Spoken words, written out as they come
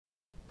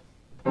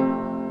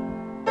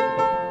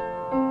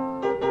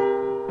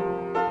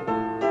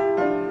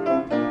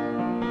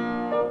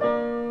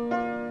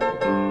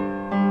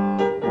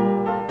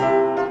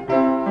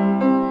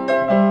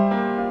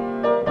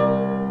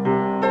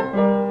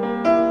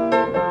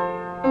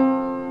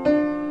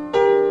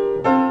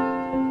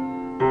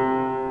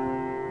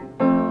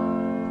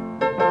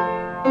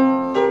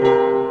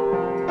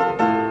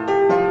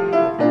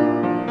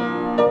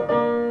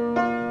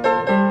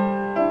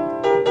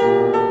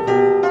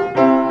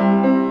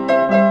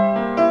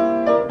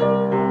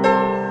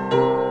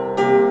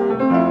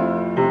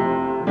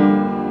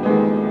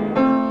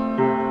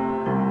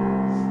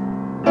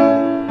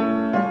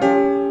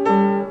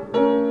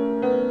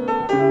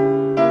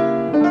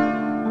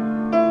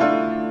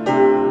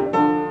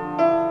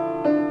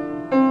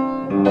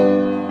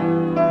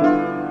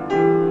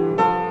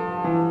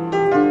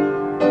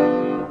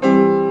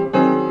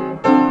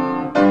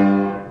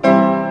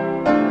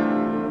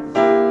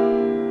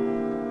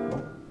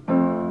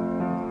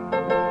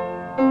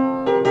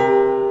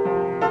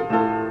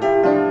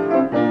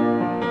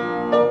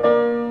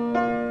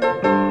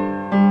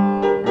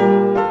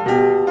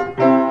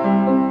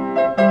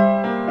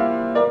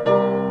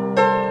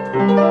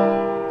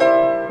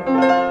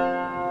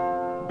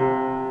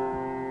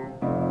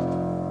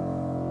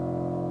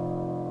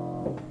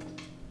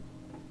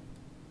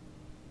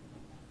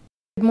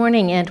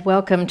morning and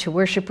welcome to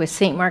worship with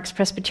St. Mark's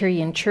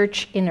Presbyterian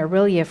Church in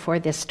Orillia for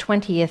this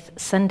 20th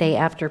Sunday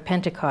after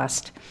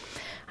Pentecost.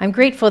 I'm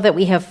grateful that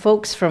we have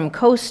folks from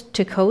coast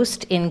to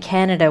coast in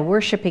Canada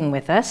worshiping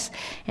with us,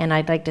 and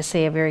I'd like to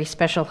say a very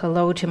special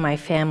hello to my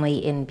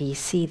family in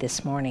BC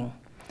this morning.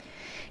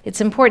 It's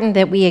important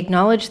that we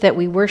acknowledge that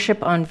we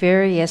worship on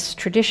various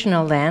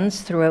traditional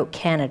lands throughout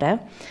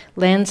Canada,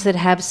 lands that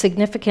have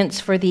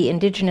significance for the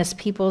Indigenous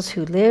peoples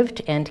who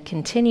lived and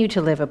continue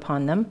to live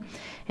upon them,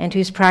 and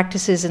whose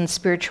practices and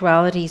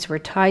spiritualities were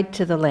tied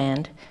to the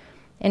land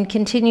and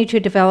continue to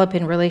develop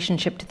in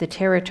relationship to the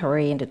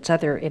territory and its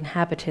other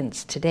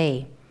inhabitants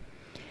today.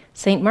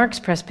 St. Mark's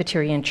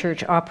Presbyterian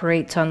Church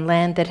operates on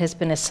land that has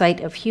been a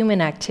site of human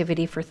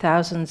activity for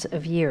thousands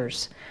of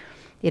years.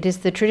 It is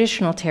the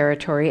traditional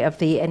territory of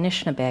the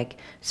Anishinaabe,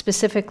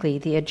 specifically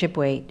the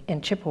Ojibwe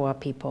and Chippewa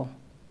people.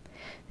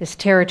 This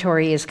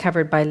territory is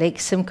covered by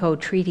Lake Simcoe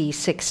Treaty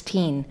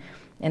 16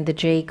 and the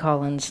J.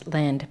 Collins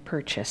Land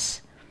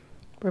Purchase.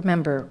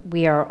 Remember,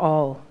 we are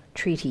all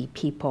treaty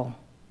people.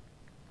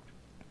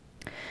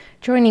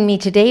 Joining me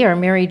today are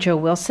Mary Jo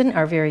Wilson,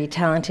 our very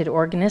talented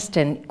organist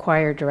and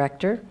choir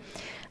director,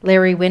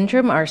 Larry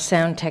Windrem, our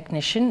sound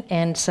technician,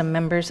 and some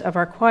members of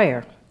our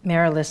choir,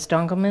 Maryllis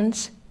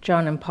Dongelmans,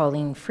 John and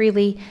Pauline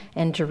Freely,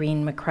 and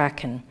Doreen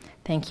McCrackin.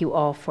 Thank you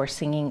all for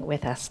singing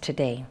with us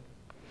today.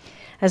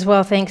 As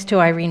well, thanks to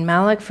Irene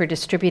Malik for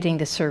distributing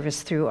the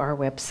service through our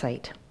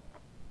website.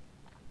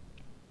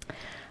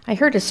 I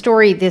heard a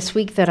story this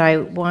week that I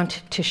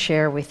want to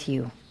share with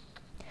you.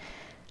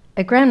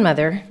 A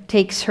grandmother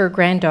takes her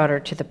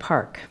granddaughter to the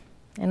park,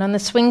 and on the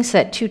swing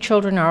set, two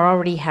children are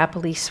already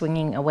happily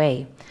swinging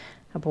away,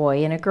 a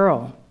boy and a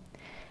girl.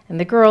 And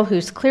the girl,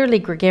 who's clearly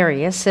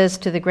gregarious, says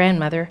to the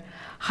grandmother,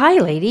 "Hi,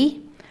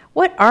 lady,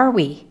 what are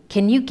we?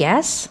 Can you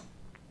guess?"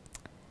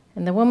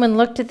 And the woman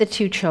looked at the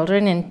two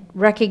children and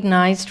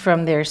recognized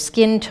from their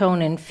skin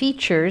tone and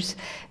features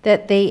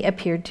that they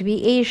appeared to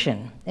be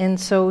Asian. And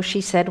so she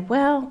said,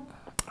 "Well,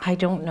 I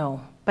don't know,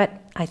 but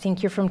I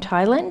think you're from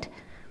Thailand?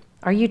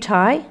 Are you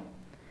Thai?"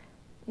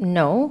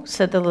 "No,"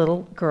 said the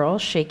little girl,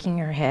 shaking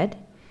her head.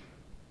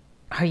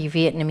 "Are you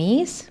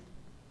Vietnamese?"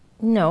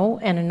 "No,"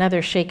 and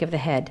another shake of the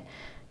head.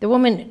 The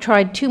woman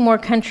tried two more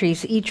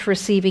countries, each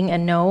receiving a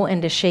no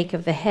and a shake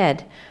of the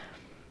head.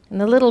 And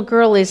the little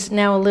girl is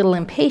now a little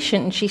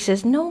impatient, and she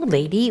says, "No,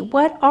 lady,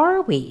 what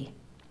are we?"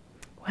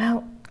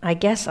 "Well, I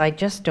guess I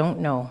just don't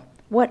know.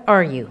 What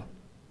are you?"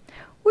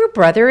 "We're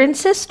brother and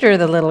sister,"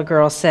 the little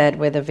girl said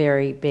with a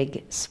very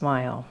big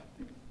smile.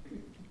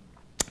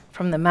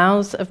 From the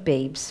mouths of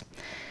babes.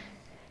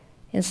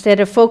 Instead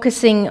of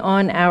focusing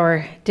on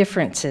our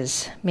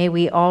differences, may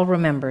we all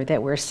remember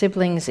that we're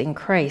siblings in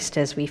Christ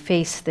as we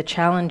face the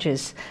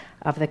challenges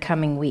of the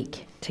coming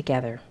week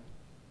together.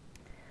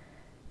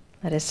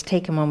 Let us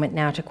take a moment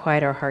now to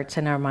quiet our hearts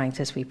and our minds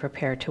as we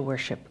prepare to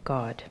worship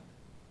God.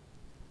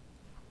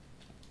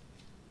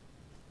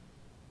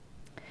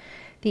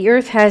 The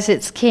earth has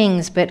its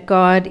kings, but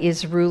God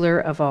is ruler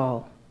of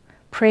all.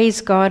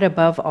 Praise God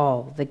above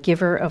all, the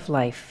giver of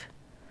life.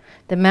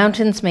 The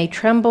mountains may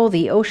tremble,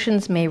 the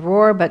oceans may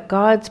roar, but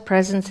God's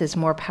presence is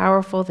more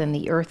powerful than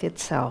the earth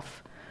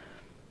itself.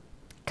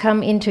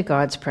 Come into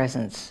God's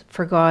presence,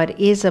 for God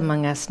is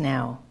among us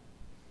now.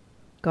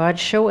 God,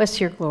 show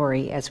us your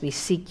glory as we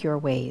seek your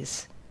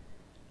ways.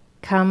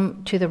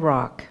 Come to the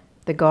rock,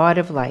 the God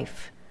of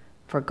life,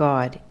 for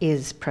God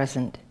is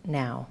present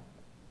now.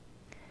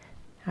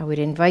 I would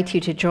invite you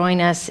to join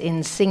us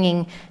in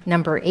singing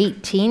number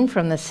 18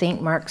 from the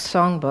St. Mark's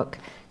Songbook,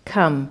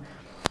 Come,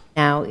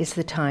 Now is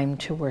the Time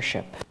to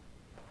Worship.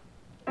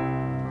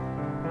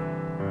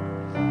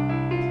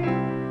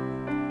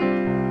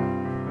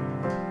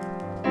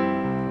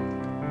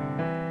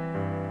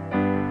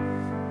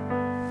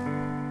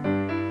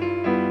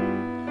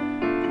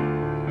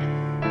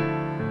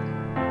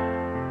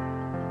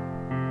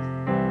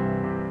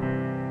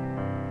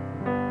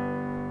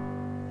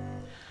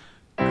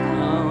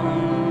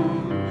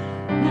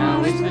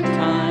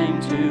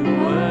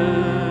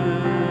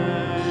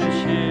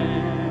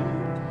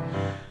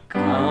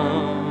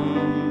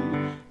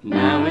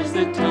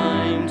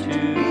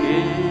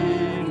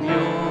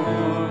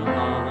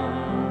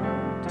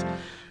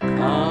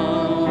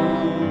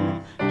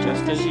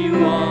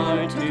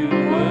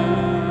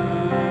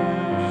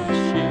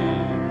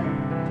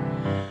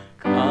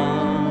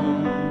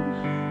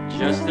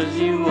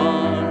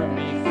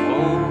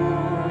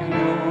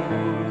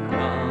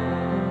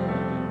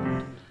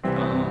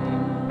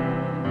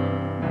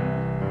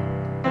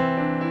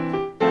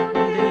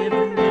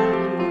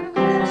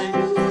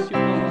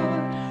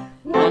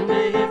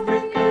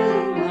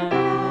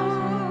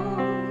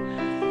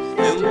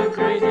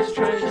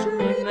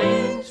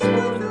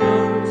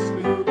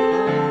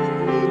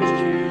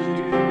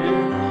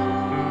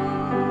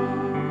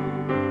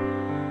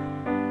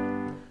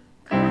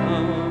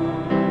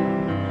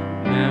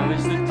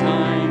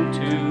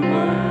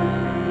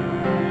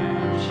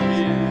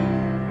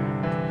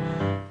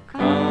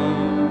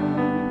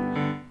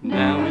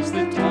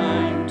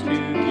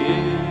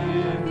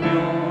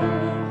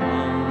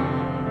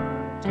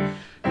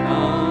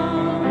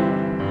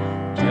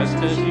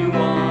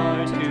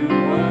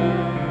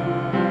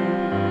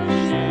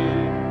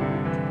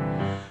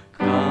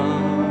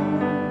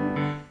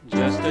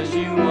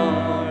 you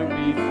are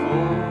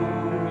before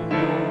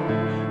your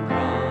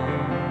bride.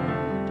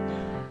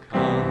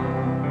 Come.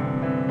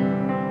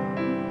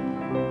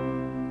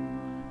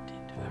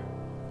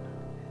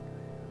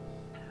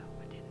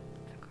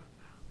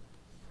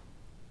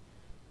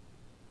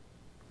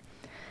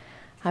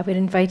 I would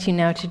invite you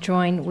now to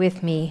join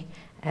with me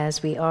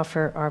as we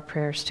offer our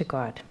prayers to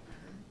God.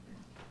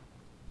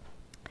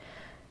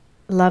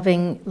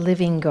 Loving,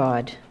 living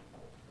God,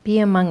 be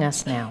among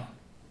us now.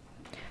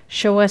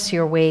 Show us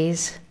your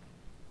ways,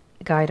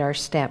 guide our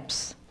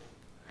steps.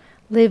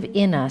 Live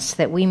in us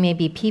that we may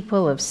be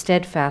people of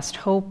steadfast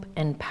hope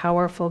and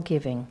powerful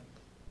giving.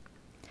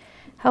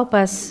 Help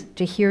us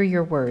to hear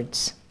your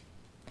words,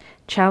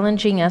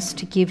 challenging us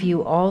to give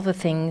you all the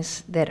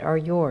things that are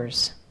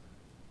yours.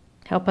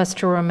 Help us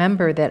to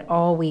remember that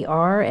all we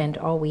are and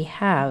all we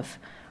have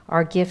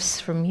are gifts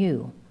from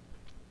you,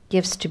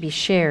 gifts to be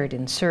shared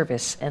in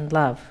service and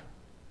love.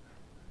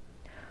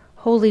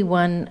 Holy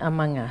One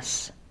among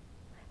us,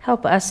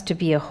 help us to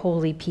be a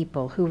holy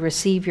people who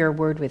receive your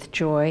word with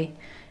joy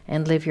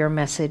and live your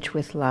message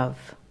with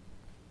love.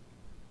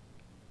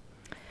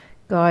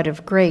 God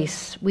of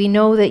grace, we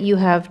know that you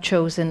have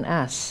chosen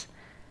us,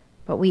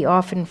 but we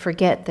often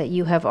forget that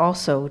you have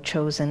also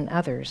chosen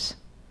others.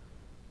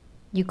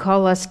 You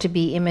call us to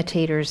be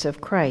imitators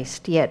of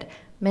Christ, yet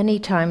many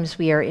times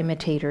we are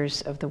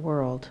imitators of the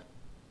world.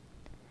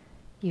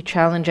 You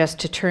challenge us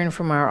to turn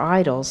from our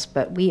idols,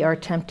 but we are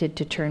tempted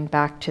to turn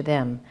back to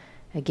them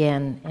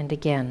again and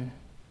again.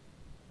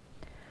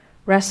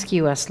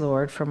 Rescue us,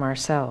 Lord, from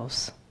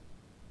ourselves.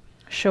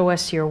 Show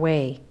us your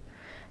way.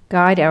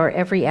 Guide our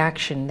every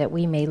action that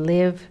we may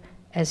live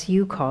as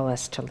you call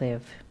us to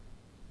live.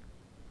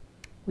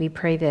 We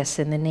pray this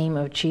in the name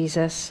of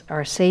Jesus,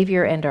 our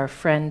Savior and our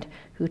friend,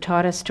 who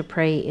taught us to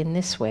pray in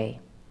this way.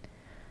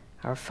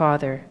 Our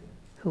Father,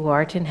 who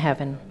art in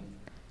heaven,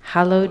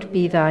 hallowed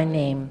be thy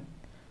name.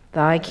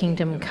 Thy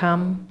kingdom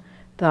come,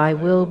 thy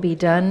will be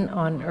done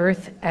on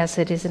earth as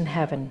it is in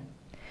heaven.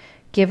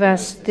 Give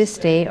us this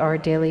day our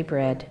daily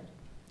bread,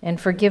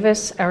 and forgive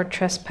us our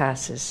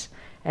trespasses,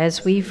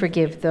 as we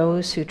forgive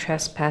those who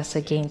trespass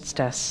against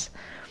us.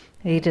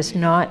 Lead us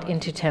not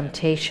into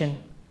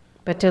temptation,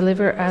 but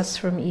deliver us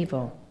from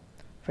evil.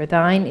 For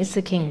thine is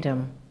the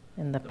kingdom,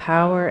 and the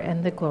power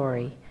and the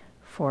glory,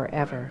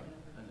 forever.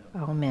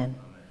 Amen.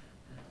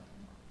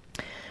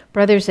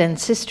 Brothers and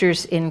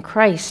sisters in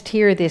Christ,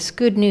 hear this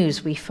good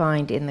news we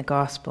find in the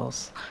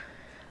Gospels.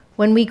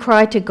 When we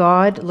cry to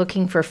God,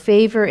 looking for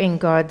favor in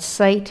God's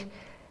sight,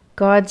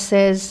 God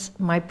says,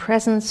 "My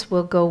presence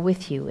will go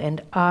with you,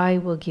 and I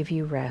will give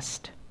you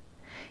rest."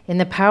 In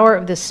the power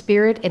of the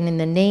Spirit and in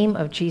the name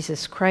of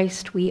Jesus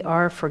Christ, we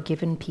are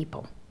forgiven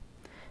people.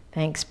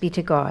 Thanks be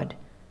to God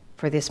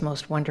for this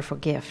most wonderful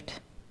gift.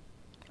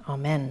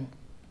 Amen.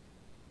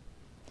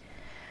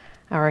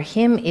 Our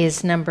hymn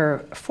is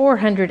number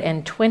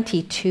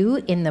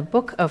 422 in the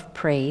Book of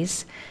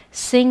Praise,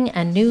 Sing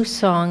a New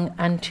Song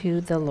unto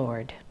the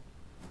Lord.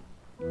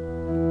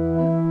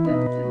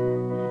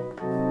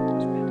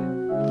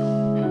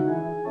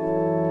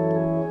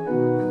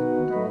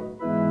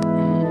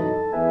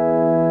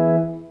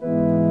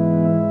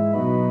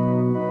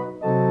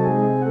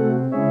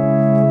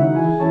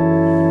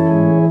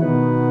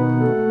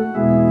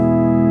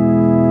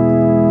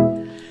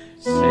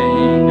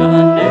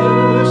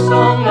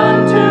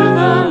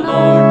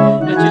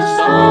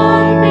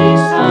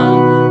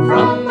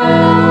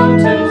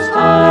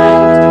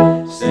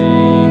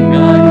 Sing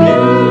a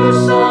new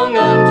song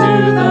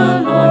unto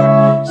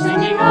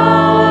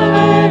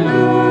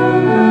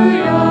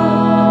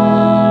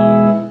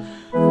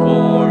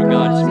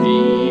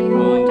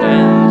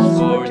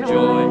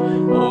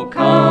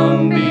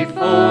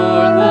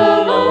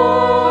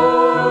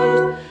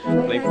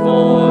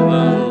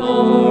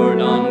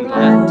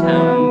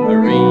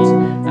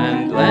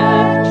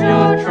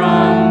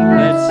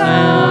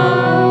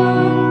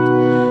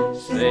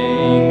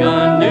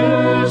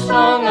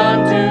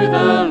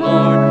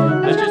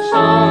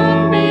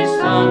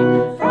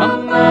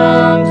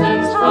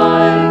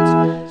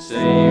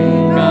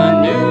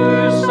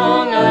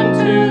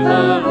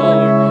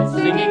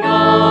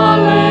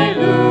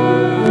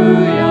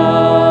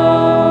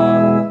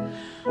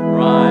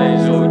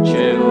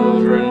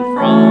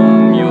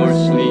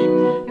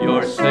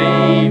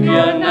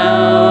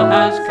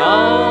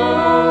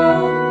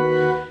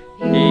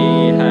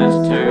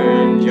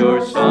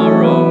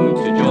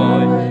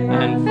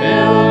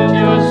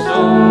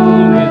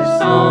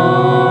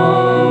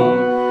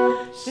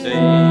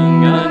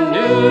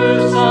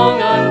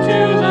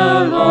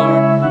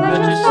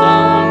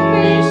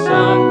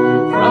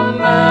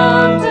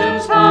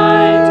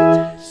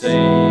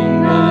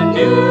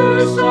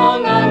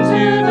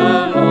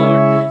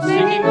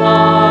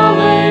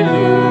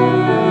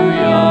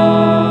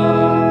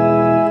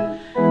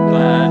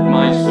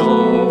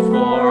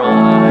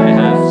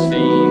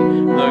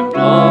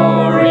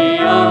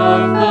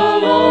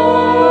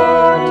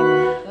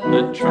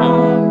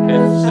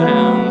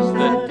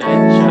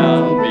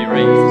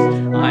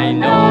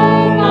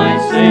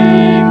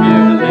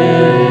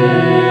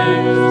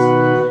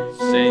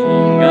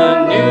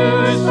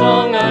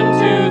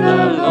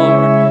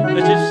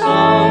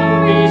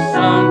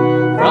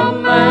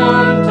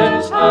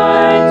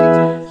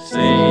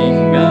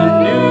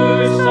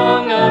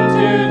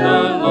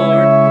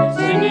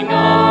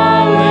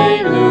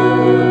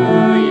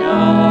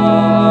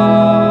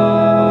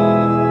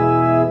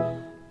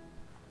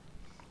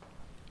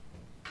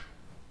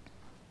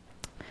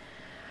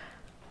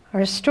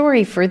Our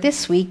story for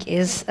this week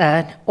is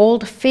an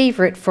old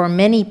favorite for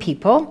many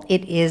people.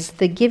 It is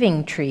The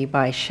Giving Tree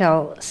by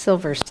Shel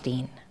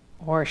Silverstein,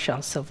 or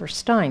Shel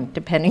Silverstein,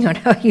 depending on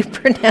how you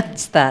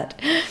pronounce that.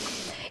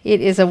 It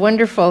is a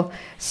wonderful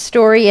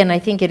story, and I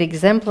think it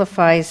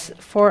exemplifies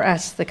for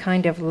us the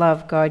kind of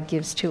love God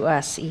gives to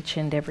us each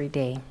and every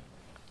day.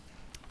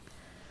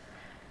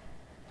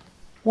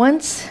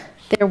 Once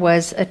there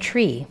was a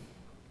tree,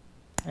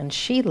 and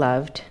she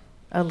loved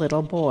a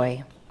little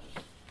boy.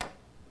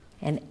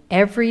 And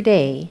every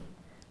day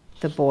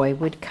the boy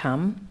would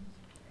come,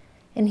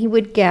 and he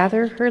would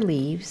gather her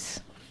leaves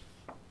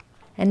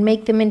and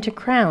make them into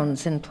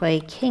crowns and play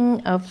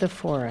king of the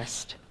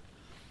forest.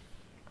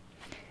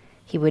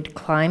 He would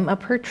climb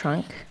up her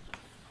trunk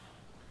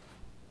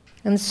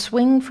and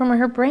swing from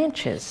her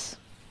branches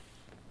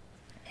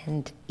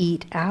and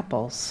eat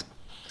apples.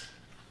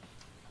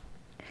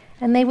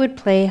 And they would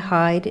play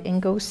hide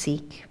and go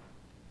seek.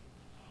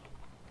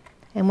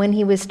 And when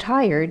he was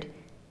tired,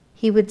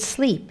 he would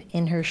sleep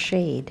in her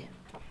shade.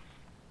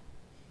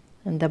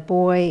 And the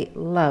boy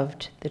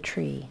loved the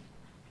tree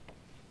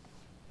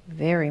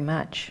very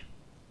much.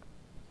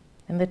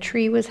 And the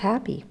tree was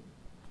happy.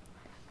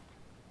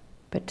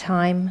 But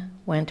time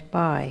went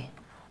by,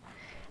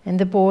 and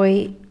the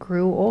boy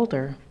grew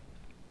older,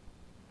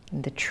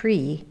 and the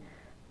tree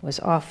was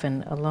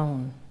often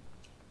alone.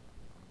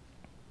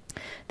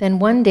 Then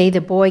one day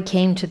the boy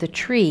came to the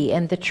tree,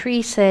 and the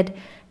tree said,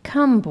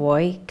 "Come,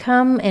 boy,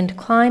 come and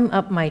climb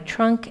up my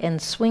trunk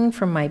and swing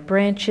from my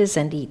branches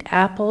and eat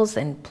apples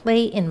and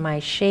play in my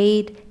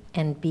shade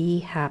and be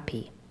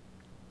happy."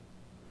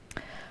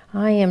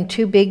 "I am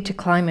too big to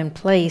climb and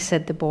play,"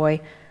 said the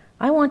boy.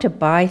 "I want to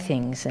buy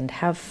things and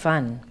have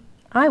fun.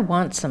 I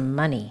want some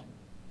money.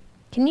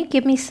 Can you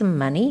give me some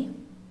money?"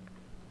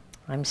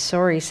 "I'm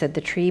sorry," said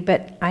the tree,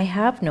 "but I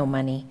have no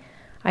money.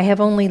 I have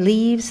only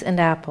leaves and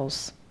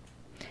apples."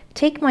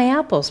 "Take my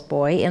apples,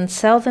 boy, and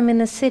sell them in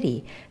the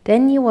city.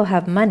 Then you will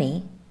have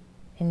money,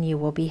 and you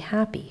will be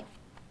happy."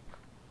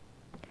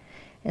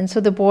 And so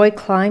the boy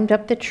climbed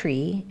up the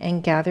tree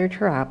and gathered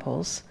her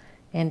apples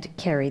and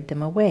carried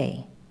them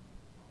away,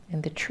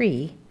 and the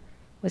tree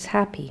was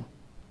happy.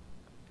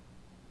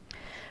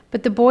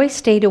 But the boy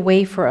stayed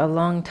away for a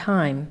long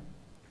time,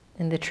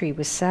 and the tree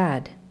was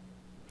sad.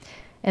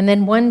 And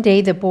then one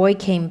day the boy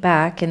came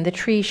back, and the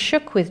tree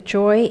shook with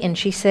joy, and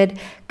she said,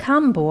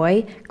 "Come,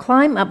 boy,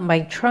 climb up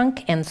my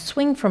trunk and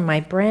swing from my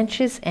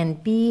branches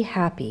and be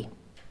happy."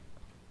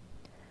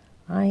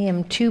 "I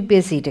am too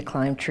busy to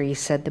climb trees,"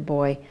 said the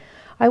boy.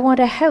 "I want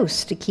a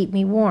house to keep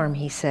me warm,"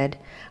 he said.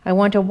 "I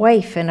want a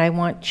wife and I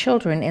want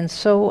children, and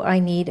so I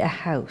need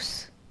a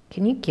house.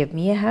 Can you give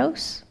me a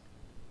house?"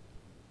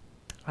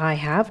 "I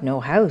have no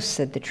house,"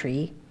 said the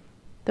tree.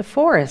 "The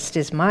forest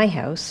is my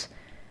house.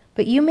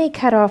 But you may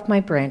cut off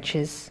my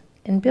branches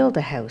and build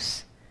a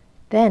house.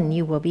 Then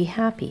you will be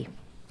happy."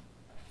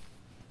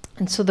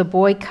 And so the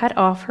boy cut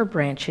off her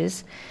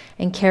branches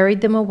and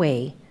carried them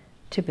away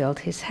to build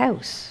his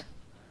house.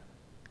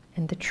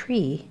 And the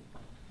tree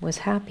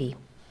was happy.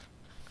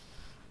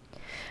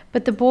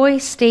 But the boy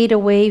stayed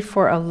away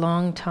for a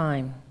long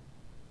time.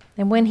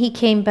 And when he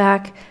came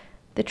back,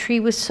 the tree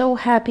was so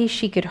happy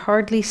she could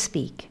hardly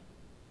speak.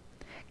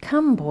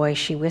 "Come, boy,"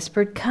 she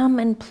whispered, "come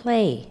and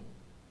play."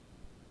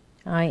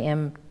 "I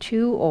am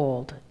too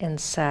old and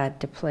sad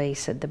to play,"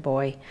 said the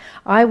boy.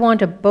 "I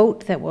want a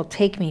boat that will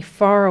take me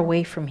far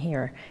away from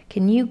here.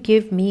 Can you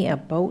give me a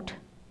boat?"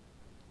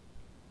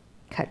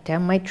 "Cut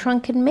down my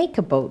trunk and make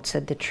a boat,"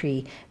 said the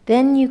tree.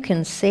 "Then you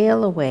can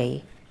sail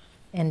away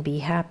and be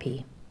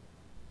happy."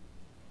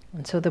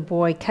 And so the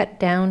boy cut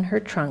down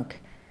her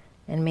trunk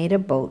and made a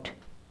boat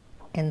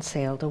and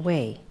sailed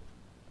away.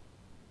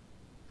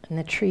 And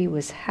the tree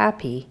was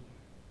happy,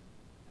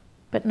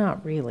 but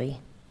not really.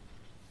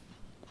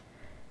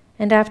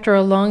 And after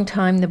a long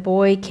time, the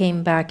boy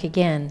came back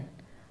again.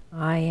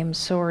 "I am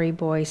sorry,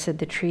 boy," said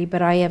the tree,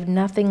 "but I have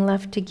nothing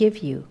left to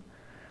give you."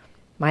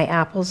 "My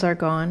apples are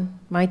gone.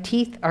 My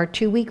teeth are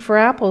too weak for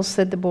apples,"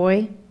 said the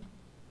boy.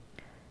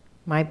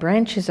 "My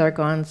branches are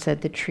gone,"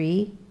 said the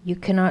tree. "You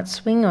cannot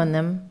swing on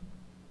them."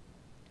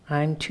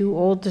 "I'm too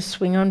old to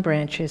swing on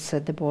branches,"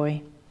 said the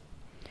boy.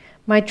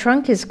 "My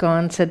trunk is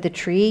gone," said the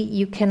tree.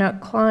 "You cannot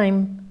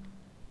climb."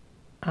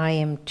 "I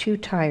am too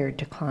tired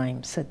to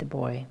climb," said the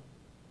boy.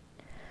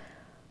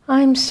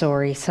 "I'm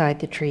sorry," sighed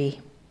the tree.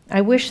 "I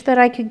wish that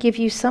I could give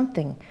you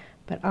something,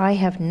 but I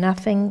have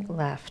nothing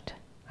left.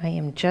 I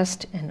am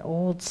just an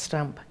old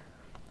stump.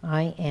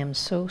 I am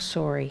so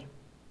sorry."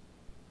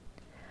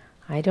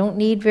 "I don't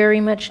need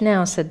very much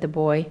now," said the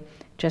boy.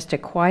 "Just a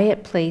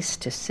quiet place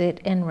to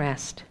sit and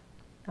rest.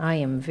 I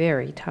am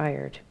very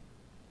tired."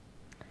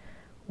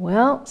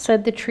 "Well,"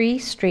 said the tree,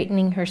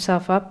 straightening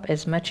herself up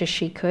as much as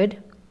she could,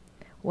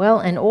 "well,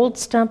 an old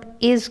stump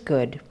is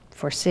good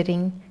for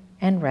sitting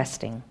and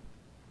resting.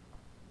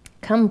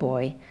 Come,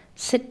 boy,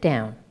 sit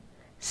down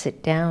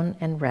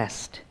and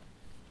rest."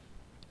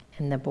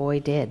 And the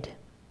boy did,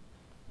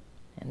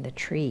 and the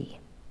tree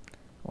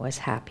was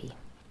happy.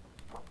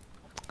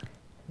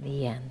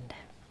 The end.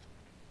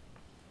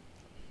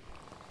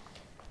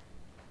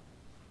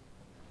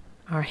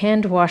 Our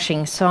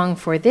hand-washing song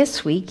for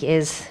this week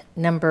is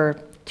number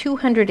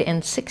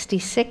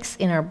 266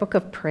 in our Book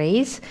of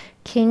Praise,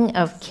 King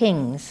of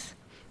Kings.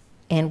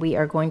 And we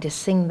are going to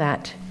sing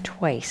that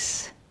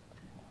twice.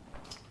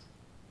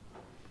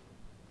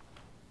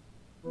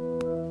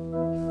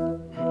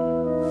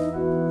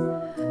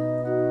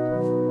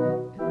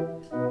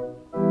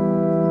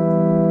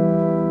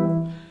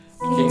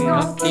 King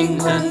of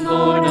kings and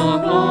Lord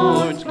of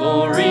lords,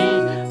 glory,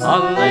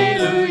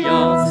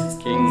 hallelujah.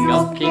 King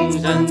of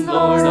kings and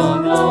Lord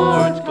of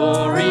lords,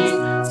 glory,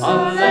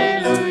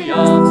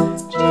 hallelujah.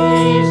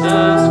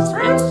 Jesus,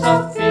 Prince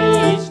of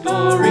Peace,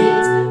 glory,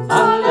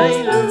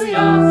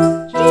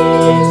 hallelujah.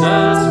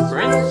 Jesus,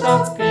 Prince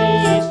of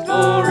Peace,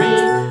 glory,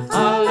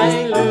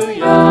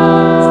 hallelujah.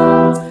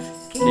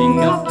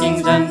 King of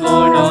kings and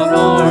Lord of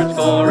lords,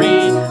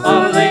 glory,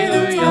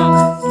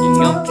 hallelujah.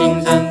 King of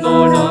kings and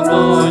Lord of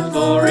lords,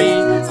 glory,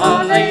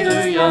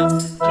 hallelujah.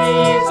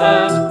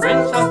 Jesus,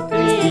 Prince of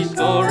Peace,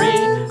 glory,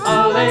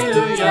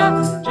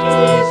 hallelujah.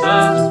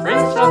 Jesus,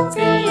 Prince of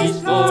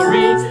Peace,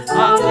 glory,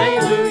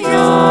 hallelujah.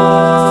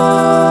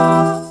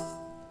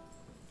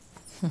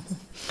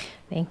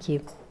 Thank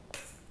you.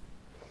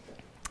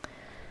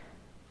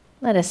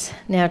 Let us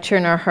now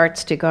turn our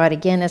hearts to God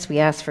again as we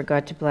ask for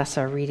God to bless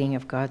our reading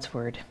of God's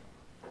word.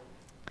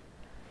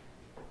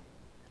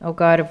 O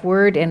God of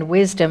word and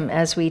wisdom,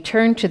 as we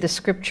turn to the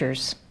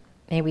scriptures,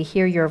 may we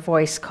hear your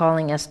voice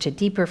calling us to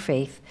deeper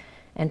faith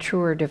and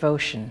truer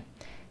devotion.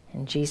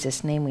 In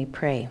Jesus' name we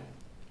pray.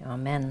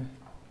 Amen.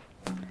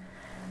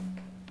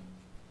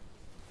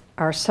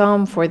 Our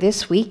psalm for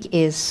this week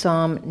is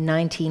Psalm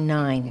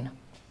 99.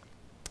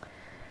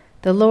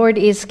 The Lord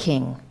is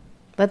King.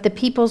 Let the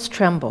peoples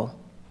tremble.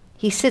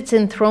 He sits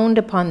enthroned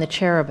upon the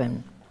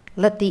cherubim.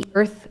 Let the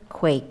earth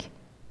quake.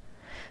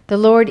 The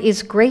Lord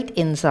is great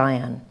in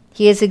Zion.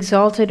 He is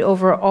exalted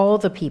over all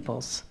the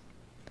peoples.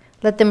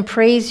 Let them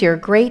praise your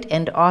great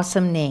and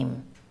awesome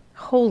name.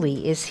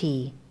 Holy is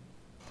he.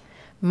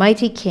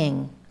 Mighty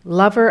King,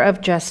 lover of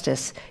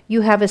justice,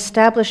 you have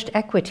established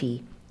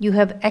equity. You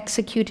have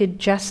executed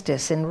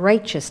justice and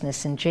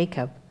righteousness in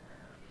Jacob.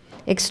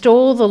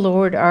 Extol the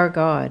Lord our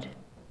God.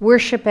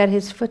 Worship at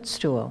his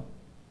footstool.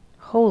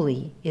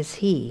 Holy is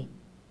he.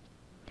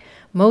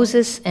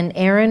 Moses and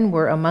Aaron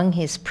were among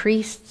his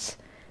priests.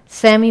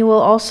 Samuel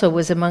also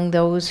was among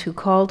those who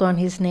called on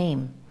his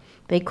name.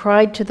 They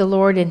cried to the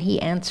Lord, and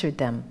he answered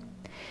them.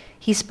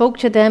 He spoke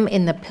to them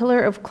in the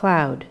pillar of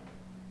cloud.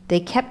 They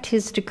kept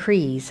his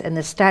decrees and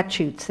the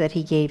statutes that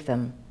he gave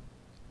them.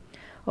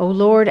 O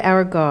Lord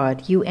our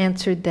God, you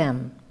answered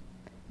them.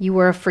 You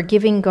were a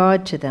forgiving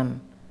God to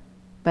them,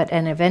 but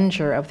an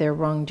avenger of their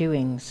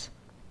wrongdoings.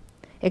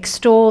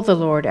 Extol the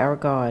Lord our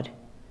God,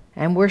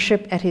 and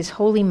worship at his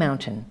holy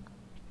mountain,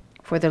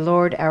 for the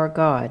Lord our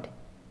God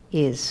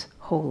is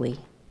holy.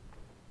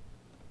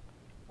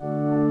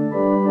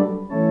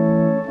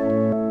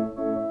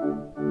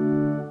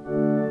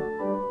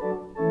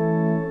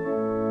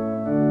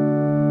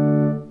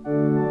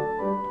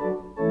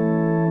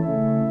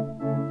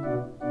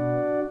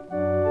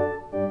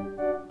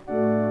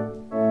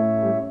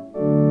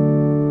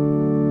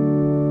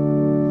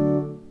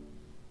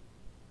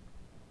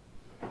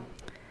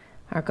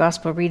 Our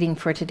gospel reading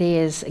for today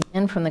is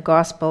again from the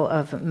Gospel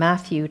of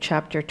Matthew,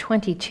 chapter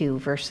 22,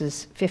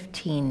 verses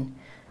 15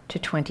 to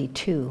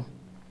 22.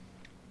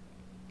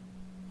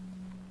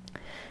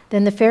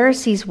 Then the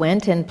Pharisees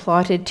went and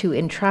plotted to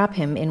entrap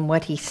him in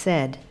what he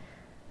said.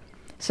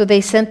 So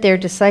they sent their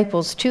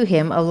disciples to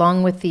him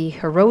along with the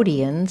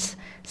Herodians,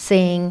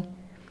 saying,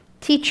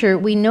 "Teacher,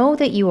 we know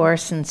that you are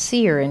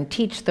sincere and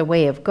teach the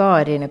way of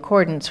God in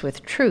accordance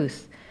with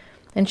truth,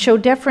 and show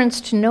deference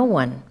to no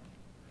one,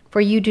 for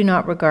you do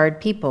not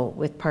regard people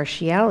with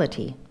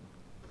partiality.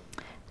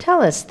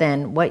 Tell us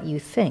then what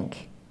you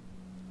think.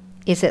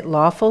 Is it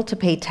lawful to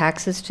pay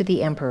taxes to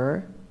the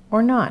emperor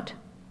or not?"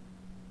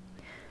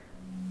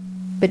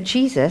 But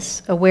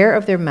Jesus, aware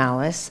of their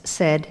malice,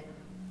 said,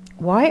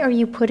 "Why are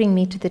you putting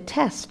me to the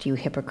test, you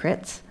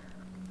hypocrites?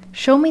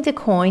 Show me the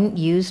coin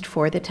used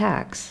for the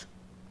tax."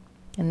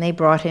 And they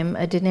brought him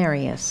a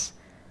denarius.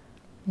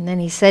 And then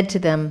he said to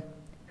them,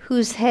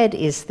 "Whose head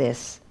is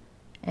this,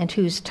 and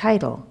whose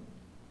title?"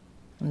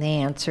 And they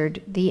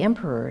answered, "The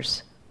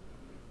emperor's."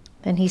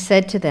 Then he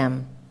said to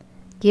them,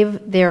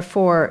 "Give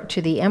therefore to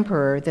the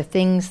emperor the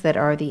things that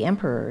are the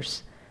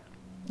emperor's,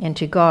 and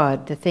to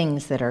God the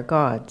things that are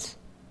God's."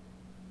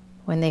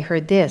 When they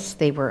heard this,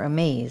 they were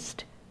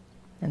amazed,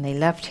 and they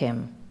left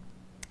him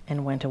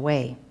and went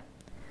away.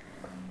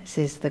 This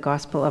is the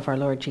gospel of our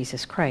Lord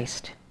Jesus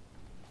Christ.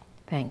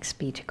 Thanks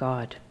be to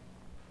God.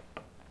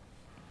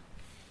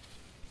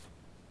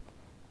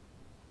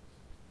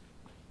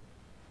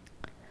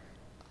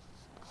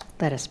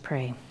 Let us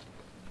pray.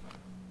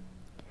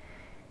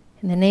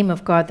 In the name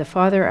of God the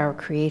Father, our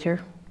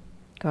Creator,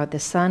 God the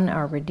Son,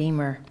 our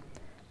Redeemer,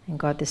 and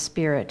God the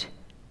Spirit,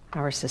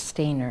 our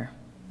Sustainer.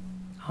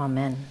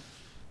 Amen.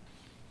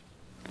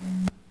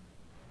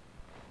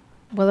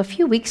 Well, a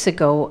few weeks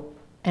ago,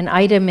 an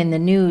item in the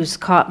news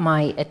caught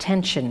my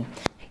attention.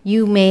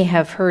 You may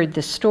have heard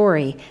the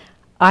story.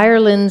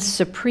 Ireland's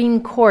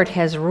Supreme Court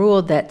has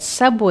ruled that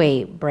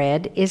Subway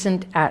bread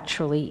isn't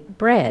actually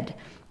bread,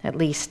 at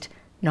least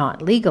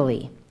not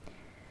legally.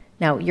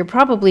 Now, you're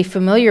probably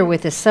familiar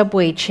with the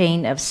Subway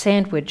chain of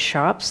sandwich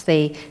shops.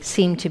 They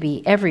seem to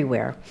be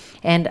everywhere.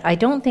 And I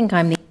don't think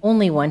I'm the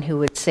only one who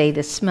would say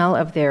the smell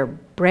of their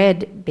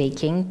bread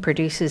baking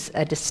produces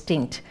a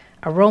distinct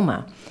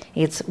aroma.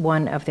 It's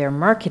one of their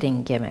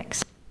marketing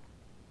gimmicks.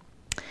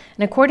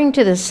 And according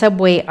to the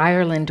Subway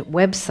Ireland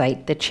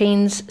website, the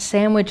chain's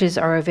sandwiches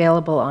are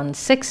available on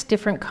 6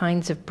 different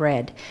kinds of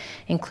bread,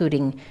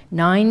 including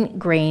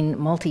 9-grain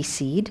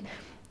multi-seed,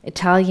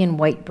 Italian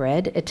white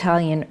bread,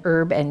 Italian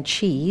herb and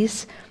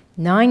cheese,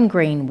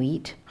 9-grain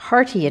wheat,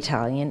 hearty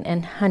Italian,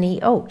 and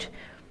honey oat.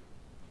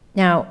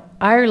 Now,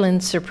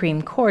 Ireland's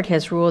Supreme Court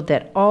has ruled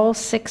that all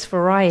 6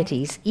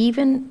 varieties,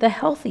 even the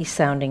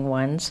healthy-sounding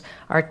ones,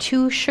 are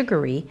too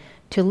sugary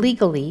to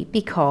legally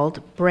be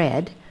called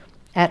bread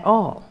at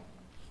all.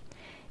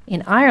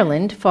 In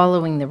Ireland,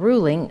 following the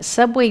ruling,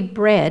 Subway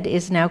bread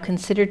is now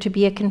considered to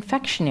be a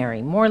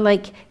confectionery, more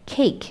like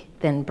cake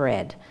than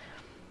bread.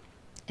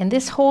 And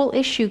this whole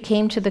issue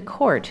came to the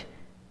court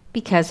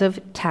because of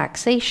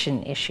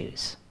taxation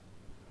issues.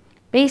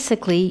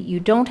 Basically,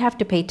 you don't have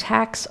to pay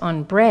tax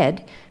on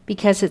bread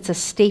because it's a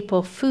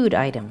staple food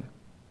item,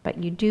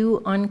 but you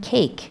do on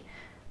cake,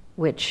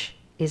 which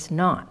is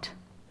not.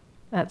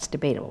 That's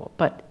debatable,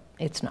 but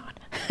it's not.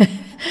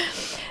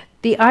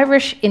 The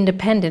Irish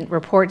Independent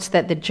reports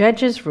that the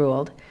judges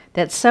ruled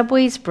that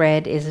Subway's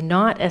bread is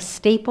not a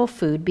staple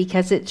food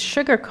because its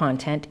sugar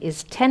content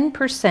is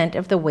 10%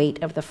 of the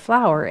weight of the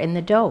flour in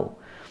the dough,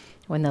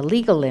 when the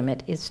legal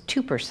limit is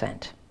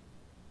 2%.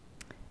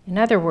 In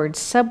other words,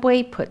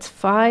 Subway puts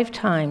 5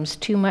 times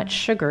too much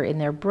sugar in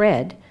their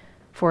bread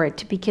for it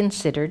to be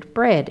considered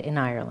bread in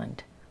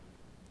Ireland.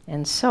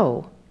 And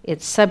so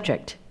it's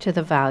subject to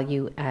the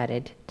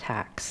value-added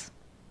tax.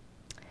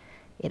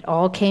 It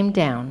all came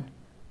down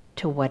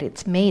to what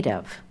it's made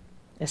of,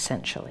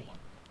 essentially.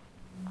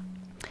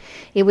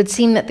 It would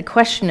seem that the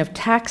question of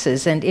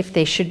taxes and if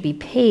they should be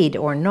paid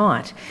or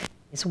not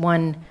is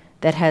one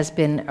that has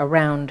been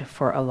around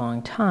for a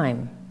long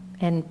time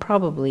and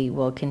probably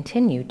will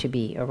continue to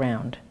be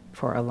around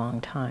for a long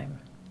time.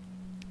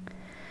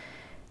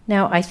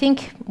 Now, I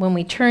think when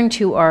we turn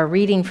to our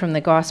reading from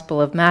the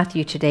Gospel of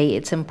Matthew today,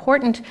 it's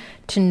important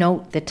to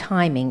note the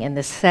timing and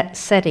the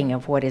setting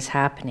of what is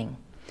happening.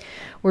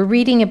 We're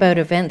reading about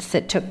events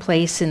that took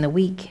place in the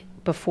week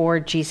before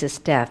Jesus'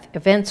 death,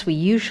 events we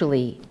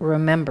usually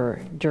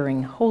remember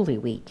during Holy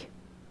Week.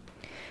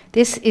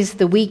 This is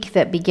the week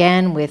that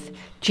began with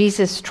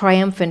Jesus'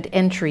 triumphant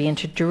entry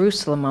into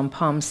Jerusalem on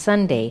Palm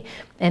Sunday,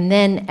 and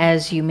then,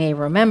 as you may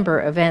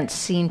remember, events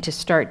seemed to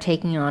start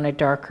taking on a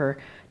darker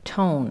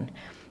tone.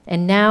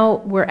 And now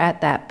we're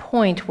at that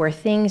point where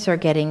things are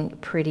getting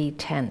pretty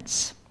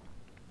tense.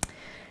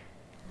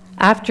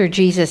 After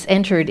Jesus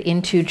entered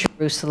into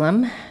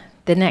Jerusalem,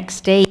 the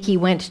next day he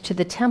went to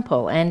the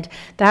temple, and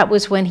that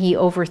was when he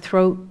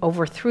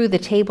overthrew the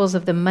tables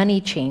of the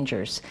money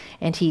changers,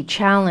 and he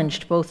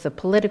challenged both the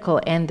political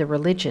and the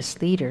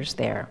religious leaders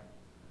there.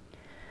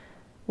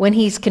 When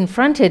he's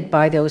confronted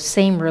by those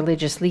same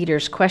religious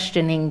leaders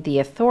questioning the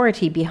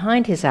authority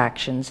behind his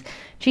actions,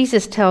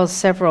 Jesus tells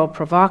several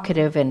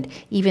provocative and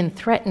even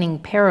threatening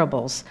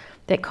parables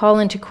that call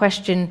into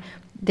question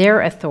their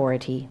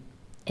authority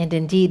and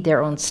indeed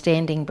their own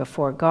standing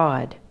before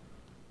God.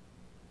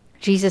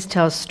 Jesus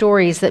tells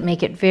stories that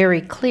make it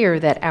very clear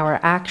that our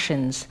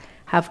actions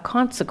have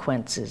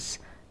consequences,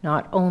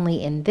 not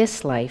only in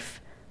this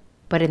life,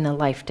 but in the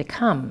life to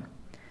come.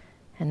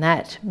 And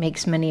that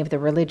makes many of the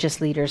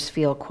religious leaders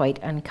feel quite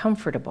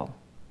uncomfortable.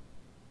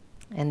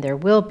 And there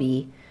will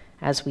be,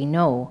 as we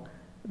know,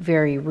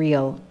 very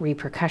real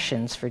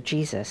repercussions for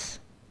Jesus.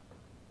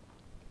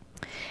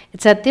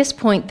 It's at this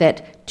point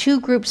that 2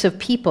 groups of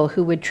people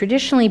who would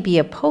traditionally be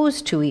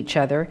opposed to each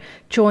other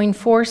join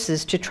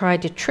forces to try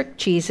to trick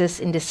Jesus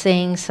into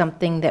saying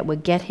something that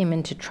would get him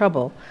into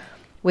trouble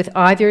with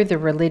either the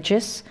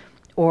religious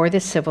or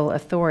the civil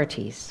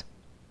authorities.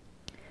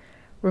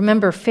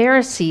 Remember,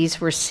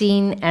 Pharisees were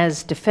seen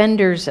as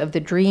defenders of the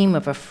dream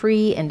of a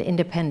free and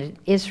independent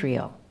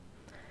Israel.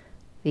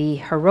 The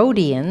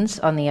Herodians,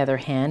 on the other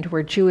hand,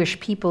 were Jewish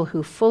people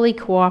who fully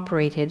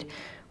cooperated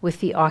with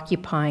the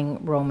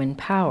occupying Roman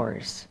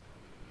powers.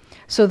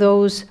 So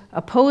those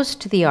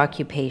opposed to the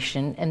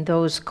occupation and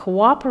those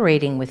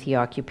cooperating with the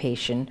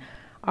occupation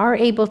are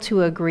able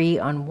to agree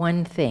on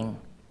one thing,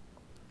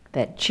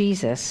 that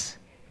Jesus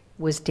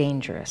was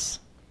dangerous.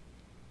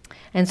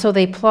 And so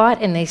they plot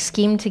and they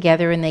scheme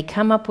together and they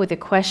come up with a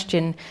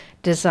question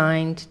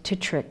designed to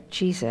trick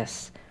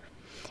Jesus.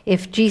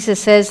 If Jesus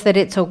says that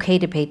it's okay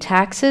to pay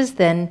taxes,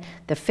 then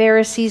the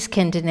Pharisees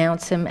can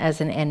denounce him as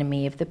an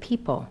enemy of the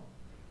people.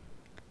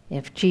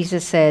 If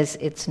Jesus says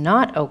it's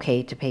not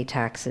okay to pay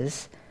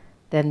taxes,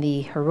 then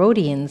the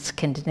Herodians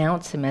can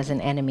denounce him as an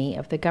enemy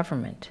of the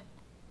government.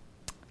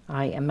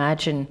 I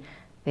imagine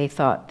they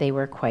thought they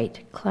were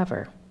quite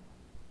clever.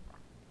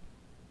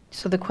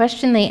 So the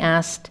question they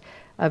asked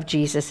of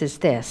Jesus is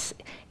this: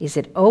 is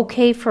it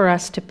okay for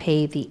us to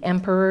pay the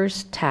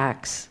emperor's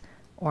tax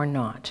or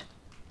not?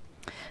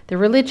 The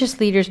religious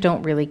leaders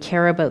don't really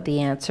care about the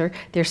answer.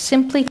 They're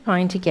simply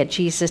trying to get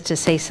Jesus to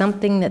say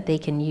something that they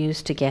can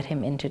use to get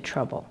him into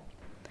trouble.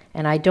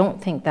 And I don't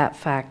think that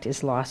fact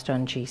is lost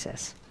on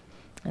Jesus.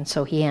 And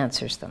so he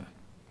answers them.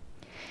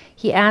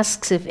 He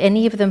asks if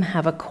any of them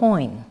have a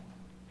coin.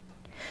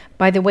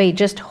 By the way,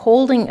 just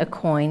holding a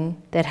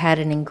coin that had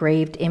an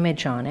engraved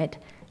image on it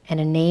and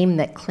a name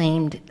that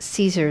claimed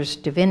Caesar's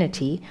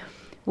divinity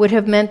would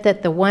have meant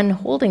that the one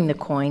holding the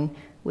coin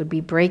would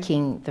be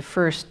breaking the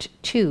first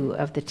 2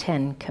 of the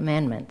 10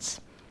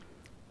 commandments.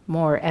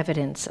 More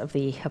evidence of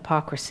the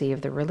hypocrisy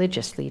of the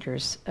religious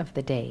leaders of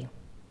the day.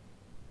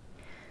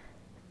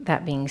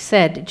 That being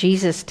said,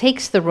 Jesus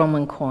takes the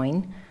Roman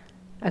coin,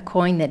 a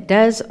coin that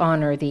does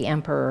honor the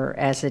emperor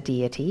as a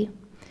deity,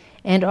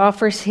 and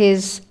offers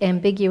his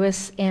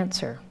ambiguous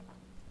answer.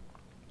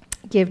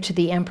 Give to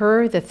the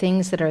emperor the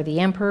things that are the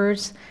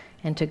emperor's,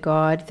 and to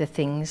God the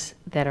things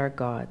that are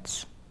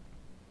God's.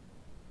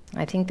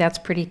 I think that's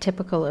pretty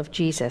typical of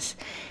Jesus.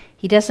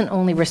 He doesn't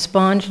only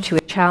respond to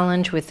a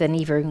challenge with an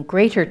even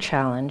greater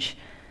challenge,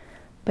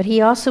 but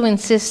he also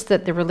insists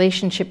that the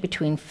relationship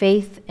between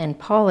faith and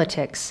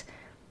politics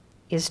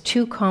is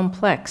too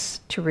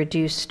complex to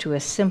reduce to a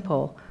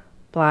simple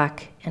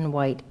black and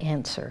white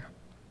answer.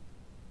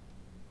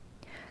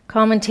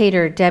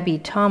 Commentator Debbie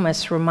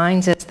Thomas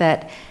reminds us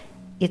that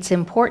it's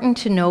important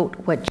to note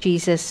what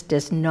Jesus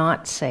does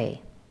not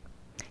say.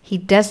 He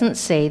doesn't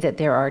say that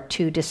there are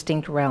 2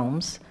 distinct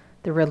realms,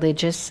 the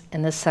religious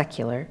and the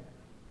secular,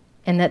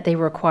 and that they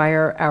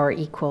require our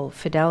equal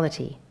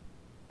fidelity.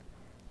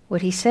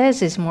 What he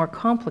says is more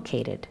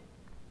complicated.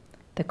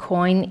 The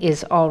coin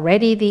is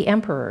already the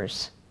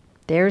emperor's.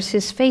 There's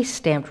his face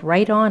stamped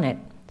right on it,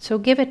 so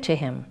give it to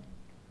him.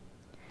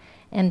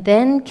 And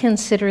then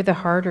consider the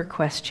harder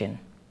question.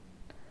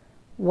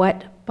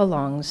 What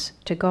belongs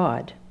to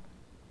God?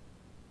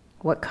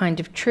 What kind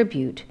of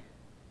tribute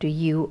do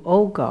you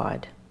owe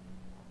God?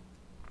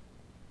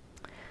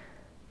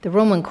 The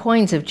Roman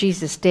coins of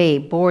Jesus' day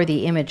bore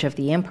the image of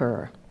the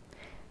emperor.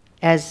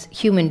 As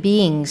human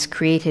beings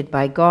created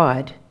by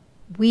God,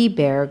 we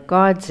bear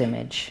God's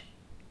image,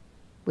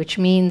 which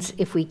means,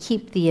 if we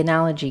keep the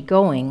analogy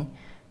going,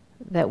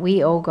 that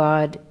we owe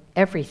God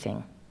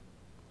everything,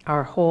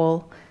 our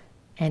whole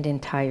and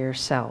entire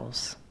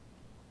selves.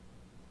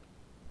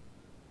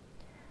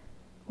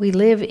 We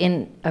live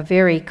in a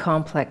very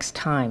complex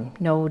time,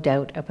 no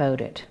doubt about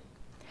it.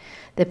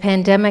 The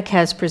pandemic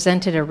has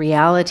presented a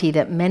reality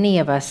that many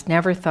of us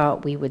never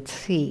thought we would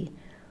see.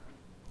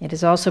 It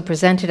has also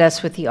presented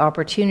us with the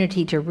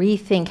opportunity to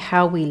rethink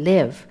how we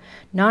live,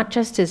 not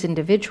just as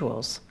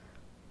individuals,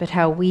 but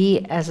how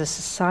we as a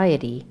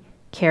society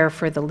care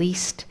for the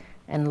least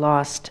and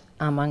lost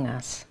among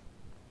us.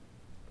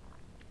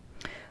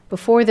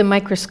 Before the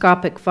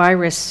microscopic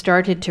virus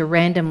started to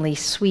randomly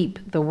sweep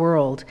the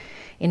world,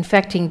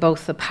 infecting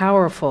both the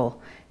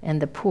powerful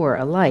and the poor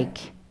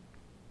alike,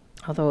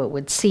 although it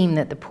would seem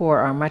that the poor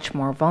are much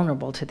more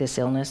vulnerable to this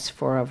illness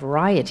for a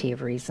variety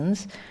of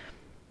reasons,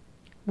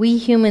 we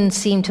humans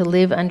seem to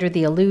live under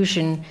the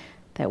illusion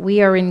that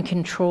we are in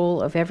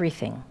control of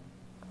everything,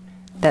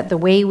 that the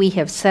way we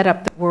have set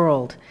up the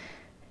world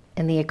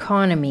and the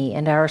economy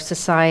and our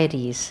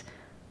societies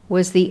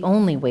was the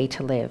only way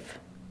to live,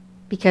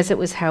 because it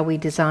was how we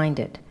designed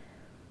it.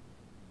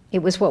 It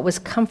was what was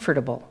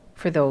comfortable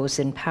for those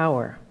in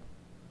power.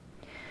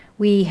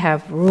 We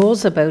have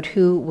rules about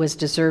who was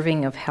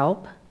deserving of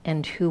help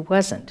and who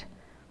wasn't.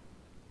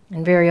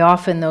 And very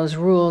often those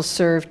rules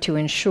served to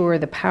ensure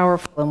the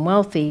powerful and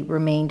wealthy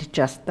remained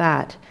just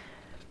that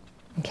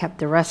and kept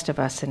the rest of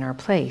us in our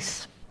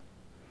place.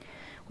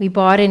 We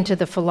bought into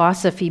the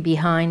philosophy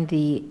behind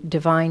the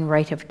divine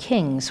right of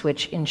kings,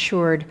 which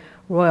ensured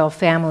royal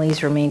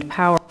families remained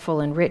powerful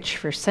and rich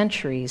for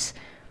centuries,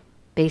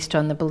 based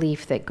on the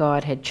belief that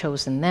God had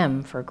chosen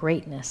them for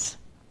greatness.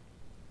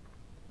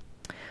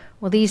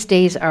 Well, these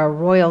days our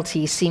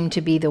royalty seem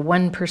to be the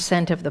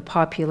 1% of the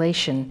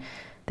population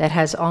that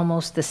has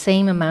almost the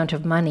same amount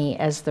of money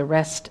as the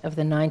rest of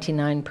the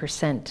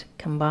 99%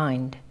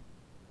 combined.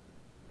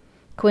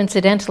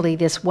 Coincidentally,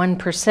 this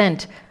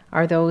 1%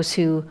 are those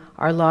who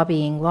are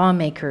lobbying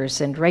lawmakers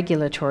and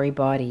regulatory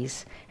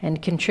bodies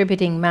and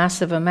contributing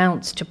massive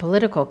amounts to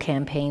political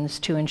campaigns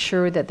to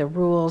ensure that the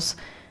rules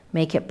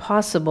make it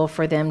possible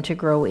for them to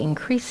grow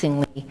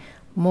increasingly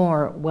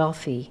more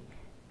wealthy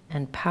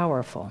and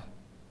powerful.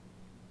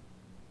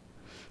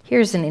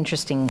 Here's an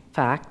interesting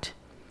fact.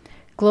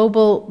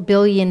 Global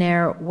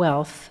billionaire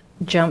wealth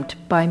jumped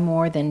by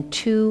more than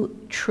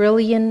 $2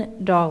 trillion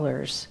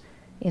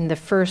in the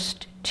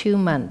first 2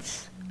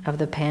 months of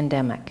the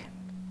pandemic.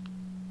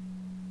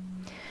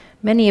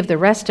 Many of the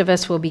rest of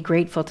us will be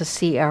grateful to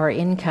see our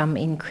income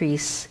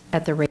increase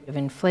at the rate of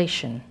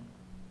inflation.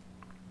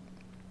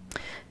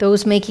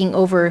 Those making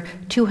over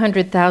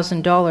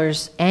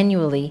 $200,000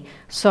 annually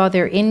saw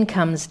their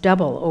incomes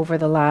double over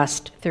the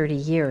last 30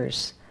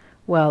 years,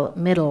 while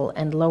middle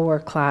and lower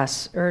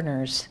class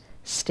earners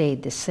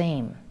stayed the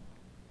same.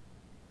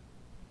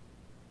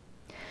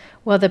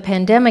 While the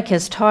pandemic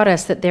has taught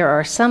us that there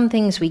are some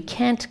things we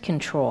can't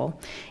control,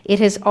 it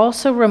has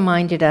also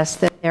reminded us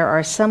that there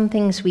are some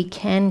things we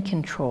can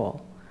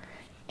control,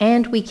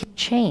 and we can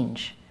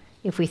change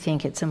if we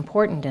think it's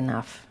important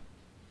enough.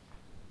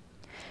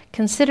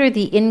 Consider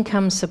the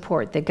income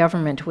support the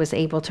government was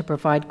able to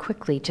provide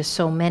quickly to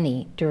so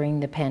many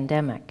during the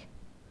pandemic.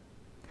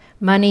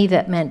 Money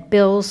that meant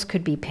bills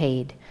could be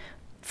paid,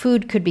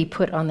 food could be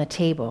put on the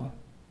table,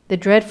 the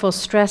dreadful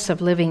stress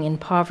of living in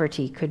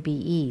poverty could be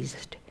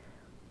eased.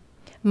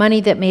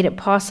 Money that made it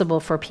possible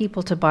for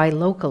people to buy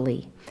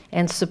locally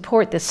and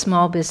support the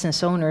small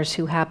business owners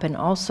who happen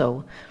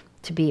also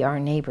to be our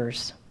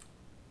neighbors.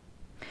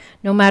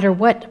 No matter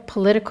what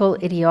political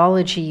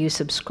ideology you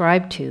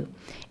subscribe to,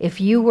 if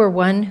you were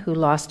one who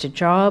lost a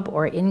job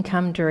or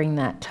income during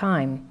that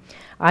time,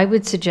 I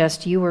would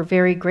suggest you were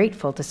very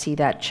grateful to see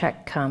that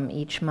check come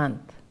each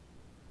month.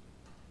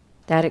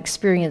 That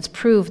experience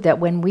proved that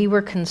when we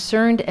were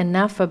concerned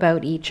enough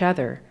about each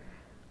other,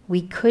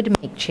 we could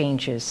make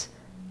changes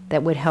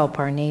that would help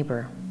our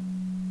neighbor.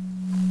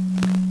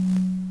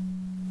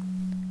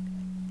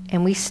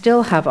 And we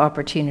still have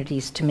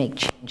opportunities to make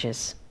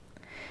changes.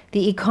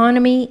 The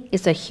economy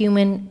is a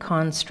human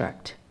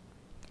construct,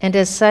 and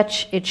as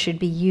such, it should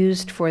be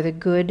used for the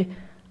good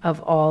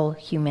of all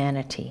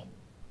humanity.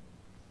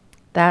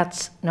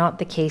 That's not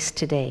the case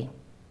today.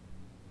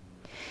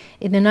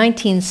 In the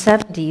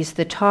 1970s,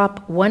 the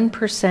top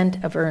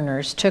 1% of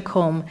earners took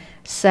home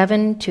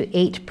 7 to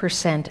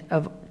 8%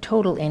 of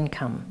total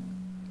income,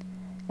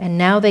 and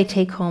now they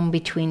take home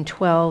between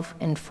 12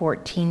 and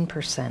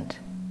 14%.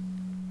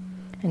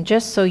 And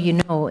just so you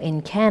know,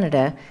 in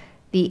Canada,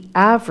 the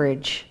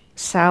average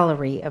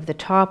salary of the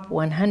top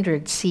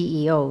 100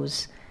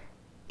 CEOs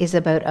is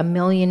about $1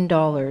 million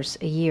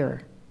a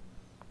year.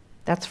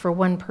 That's for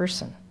one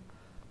person.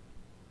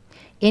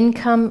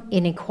 Income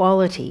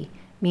inequality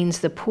means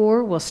the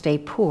poor will stay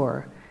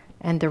poor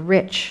and the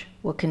rich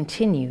will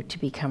continue to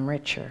become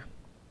richer.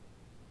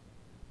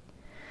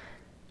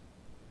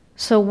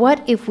 So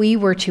what if we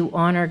were to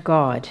honor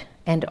God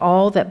and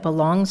all that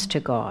belongs to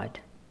God,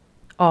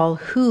 all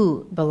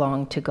who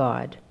belong to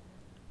God,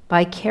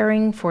 by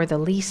caring for the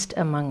least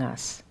among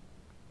us,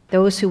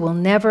 those who will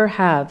never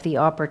have the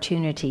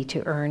opportunity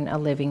to earn a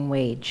living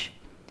wage?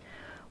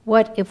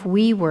 What if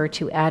we were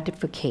to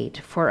advocate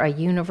for a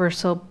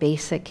universal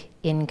basic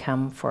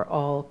income for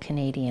all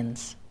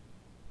Canadians?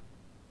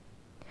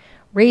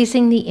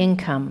 Raising the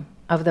income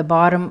of the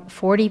bottom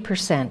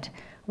 40%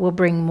 will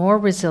bring more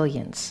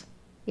resilience.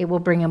 It will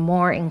bring a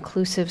more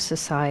inclusive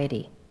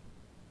society.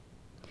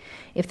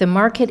 If the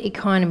market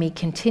economy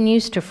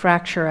continues to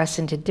fracture us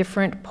into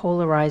different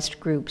polarized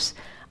groups,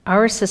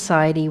 our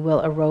society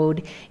will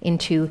erode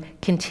into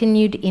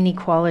continued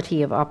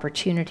inequality of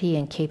opportunity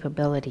and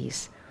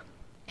capabilities.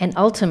 And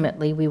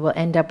ultimately, we will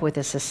end up with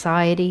a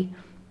society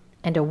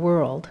and a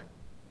world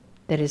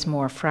that is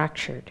more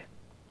fractured.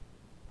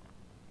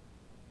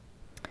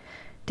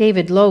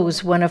 David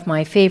Lowes, one of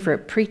my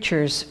favorite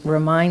preachers,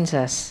 reminds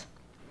us,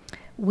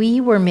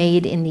 we were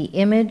made in the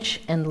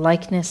image and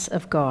likeness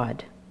of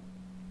God.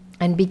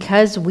 And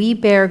because we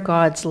bear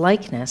God's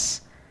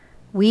likeness,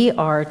 we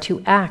are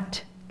to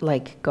act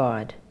like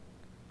God.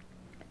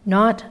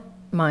 Not,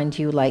 mind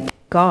you, like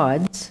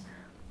gods,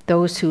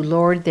 those who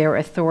lord their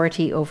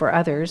authority over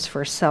others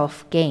for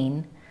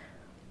self-gain,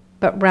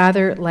 but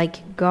rather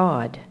like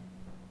God,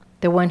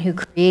 the one who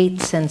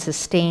creates and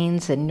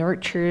sustains and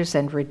nurtures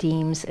and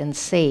redeems and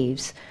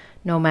saves,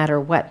 no matter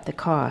what the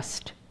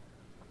cost.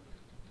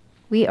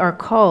 We are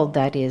called,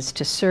 that is,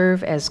 to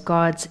serve as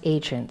God's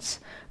agents,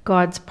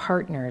 God's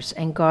partners,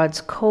 and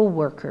God's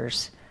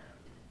co-workers,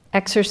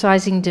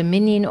 exercising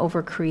dominion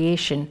over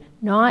creation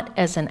not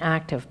as an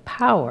act of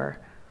power,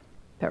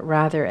 but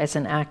rather as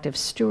an act of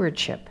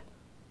stewardship,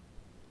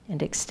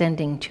 and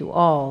extending to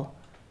all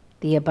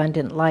the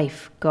abundant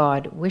life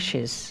God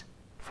wishes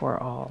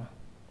for all.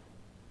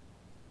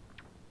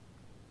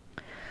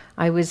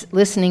 I was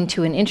listening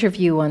to an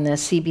interview on the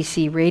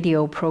CBC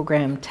radio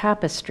program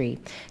Tapestry.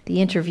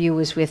 The interview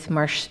was with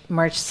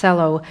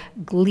Marcello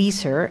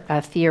Gleiser,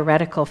 a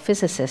theoretical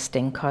physicist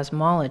and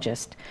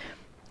cosmologist.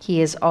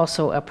 He is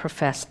also a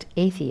professed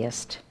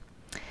atheist.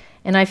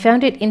 And I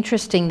found it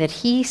interesting that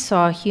he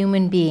saw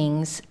human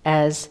beings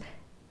as,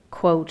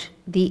 quote,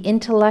 the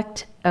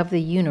intellect of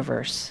the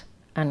universe,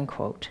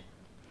 unquote,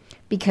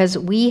 because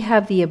we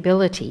have the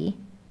ability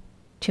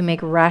to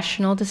make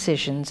rational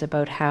decisions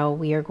about how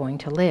we are going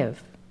to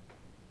live.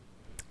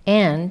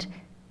 And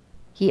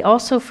he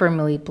also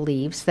firmly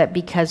believes that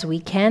because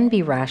we can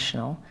be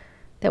rational,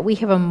 that we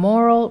have a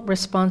moral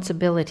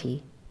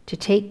responsibility to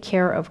take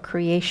care of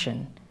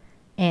creation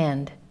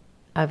and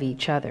of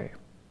each other.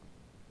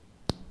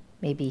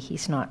 Maybe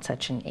he's not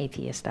such an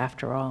atheist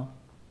after all.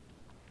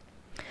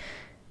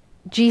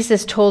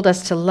 Jesus told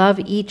us to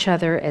love each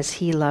other as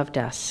he loved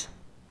us,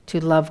 to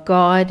love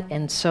God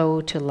and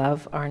so to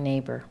love our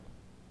neighbor.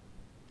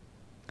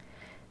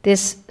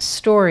 This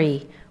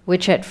story,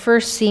 which at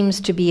first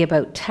seems to be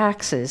about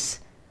taxes,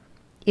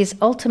 is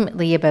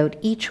ultimately about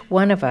each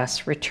one of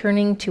us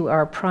returning to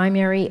our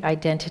primary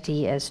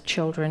identity as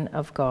children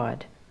of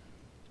God,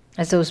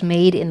 as those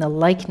made in the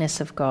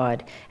likeness of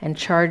God and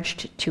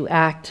charged to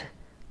act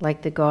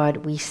like the God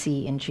we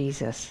see in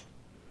Jesus.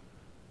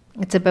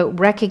 It's about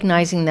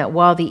recognizing that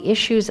while the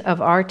issues of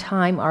our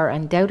time are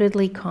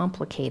undoubtedly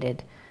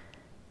complicated,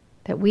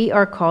 that we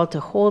are called to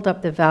hold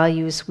up the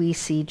values we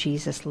see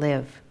Jesus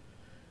live.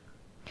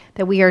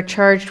 That we are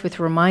charged with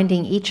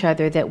reminding each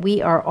other that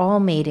we are all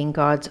made in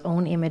God's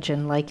own image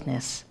and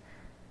likeness,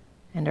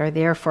 and are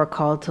therefore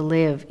called to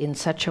live in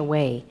such a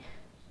way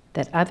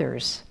that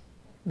others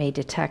may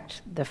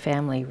detect the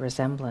family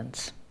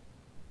resemblance.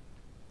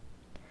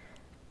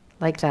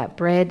 Like that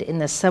bread in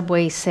the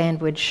Subway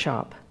sandwich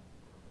shop,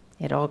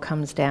 it all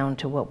comes down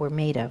to what we're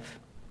made of,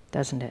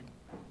 doesn't it?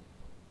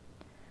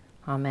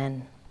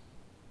 Amen.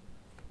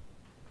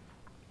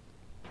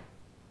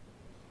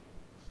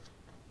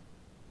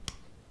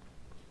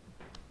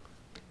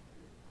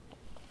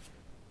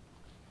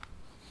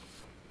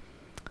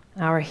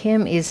 Our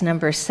hymn is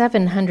number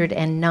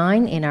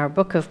 709 in our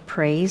book of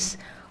praise.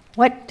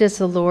 What does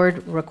the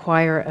Lord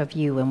require of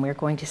you? And we're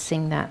going to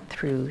sing that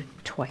through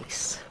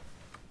twice.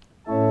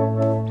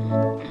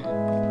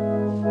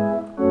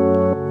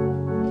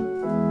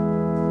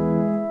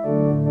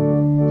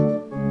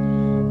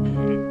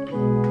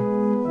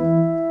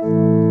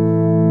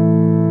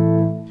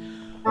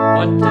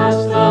 What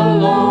does the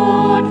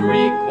Lord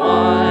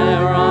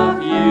require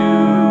of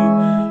you?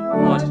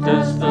 What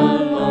does the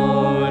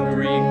Lord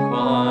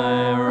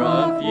require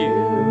of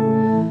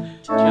you?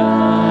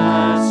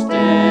 Justice,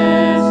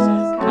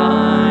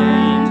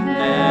 kindness,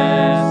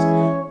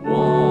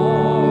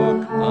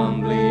 walk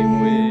humbly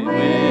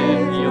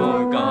with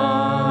your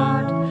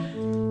God.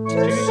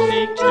 To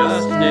seek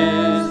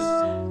justice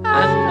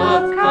and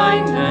love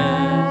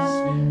kindness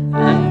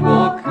and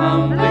walk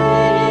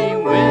humbly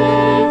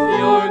with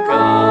your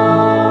God.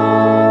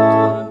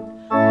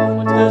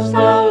 What does the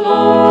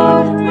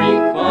Lord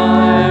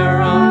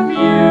require of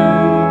you?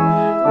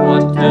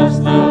 What does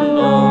the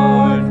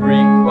Lord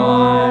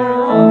require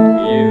of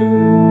you?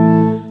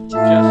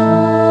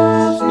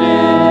 Justice,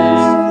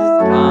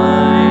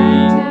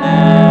 kindness,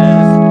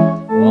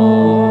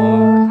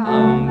 walk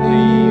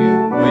humbly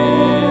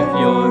with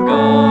your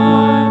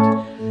God.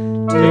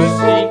 To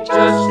seek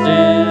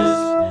justice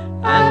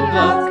and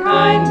love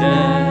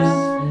kindness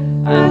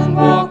and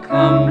walk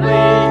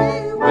humbly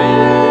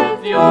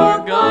with your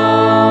God.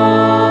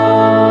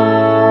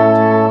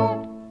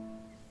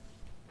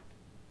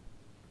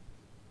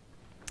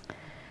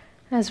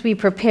 As we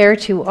prepare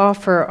to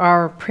offer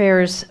our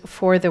prayers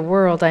for the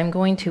world, I'm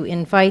going to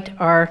invite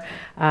our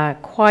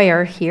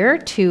choir here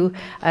to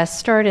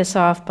start us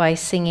off by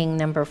singing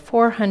number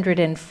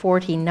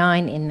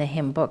 449 in the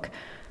hymn book,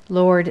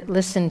 Lord,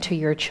 Listen to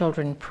Your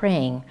Children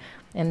Praying,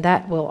 and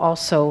that will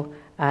also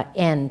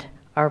end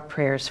our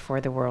prayers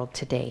for the world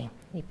today.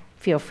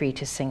 Feel free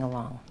to sing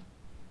along.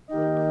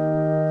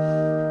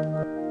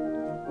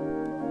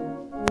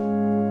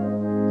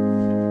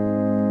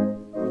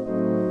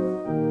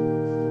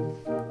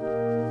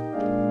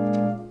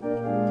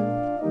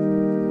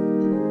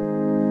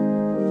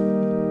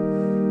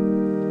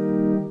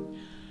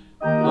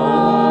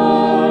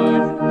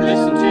 Lord,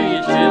 listen to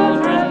your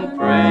children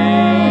praying.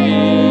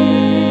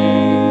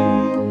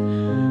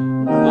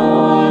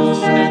 Lord,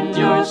 send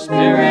your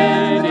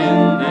Spirit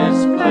in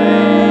this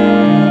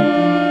place.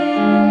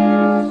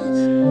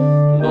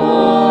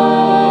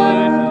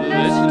 Lord,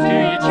 listen to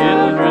your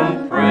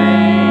children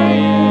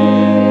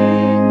praying.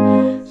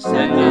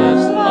 Send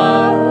us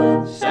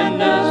love,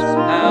 send us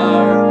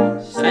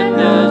power, send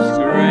us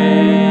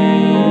grace.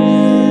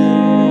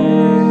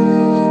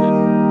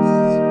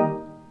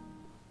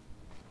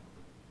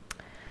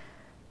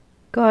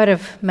 God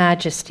of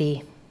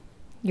majesty,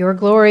 your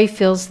glory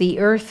fills the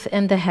earth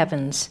and the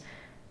heavens.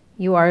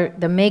 You are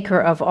the maker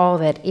of all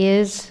that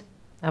is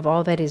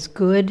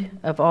good,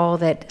 of all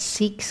that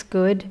seeks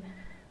good,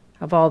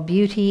 of all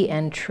beauty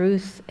and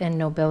truth and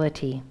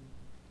nobility.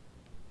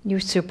 You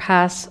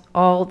surpass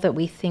all that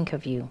we think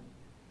of you.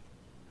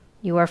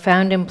 You are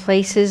found in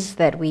places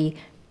that we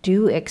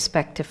do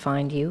expect to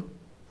find you.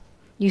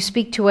 You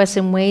speak to us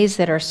in ways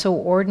that are so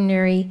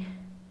ordinary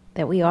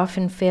that we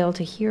often fail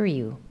to hear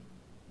you.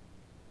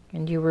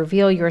 And you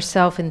reveal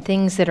yourself in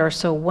things that are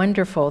so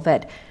wonderful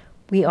that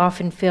we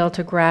often fail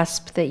to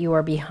grasp that you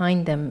are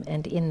behind them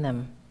and in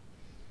them.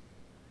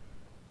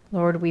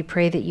 Lord, we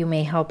pray that you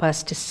may help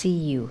us to see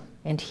you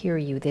and hear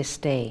you this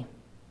day.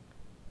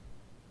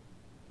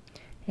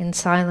 In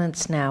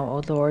silence now,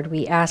 O Lord,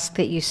 we ask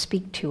that you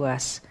speak to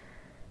us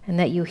and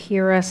that you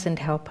hear us and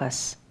help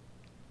us.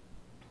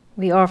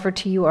 We offer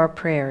to you our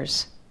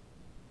prayers,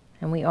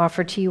 and we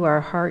offer to you our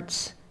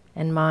hearts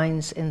and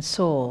minds and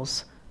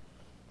souls,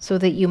 so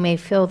that you may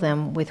fill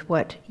them with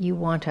what you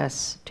want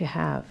us to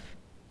have.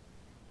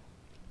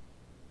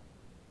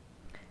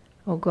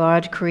 O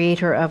God,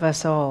 creator of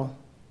us all,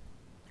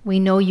 we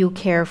know you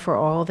care for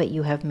all that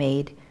you have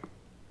made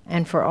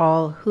and for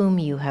all whom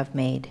you have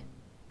made.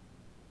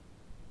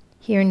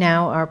 Hear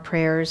now our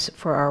prayers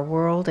for our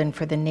world and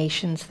for the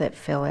nations that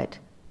fill it,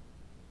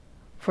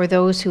 for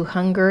those who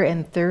hunger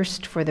and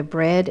thirst for the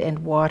bread and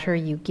water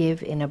you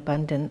give in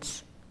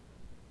abundance,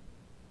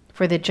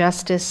 for the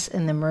justice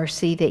and the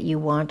mercy that you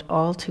want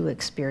all to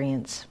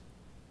experience,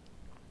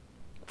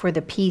 for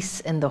the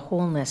peace and the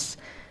wholeness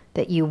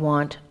that you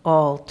want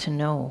all to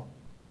know.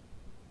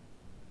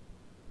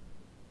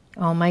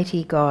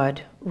 Almighty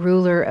God,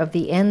 ruler of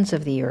the ends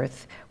of the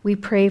earth, we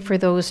pray for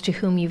those to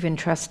whom you've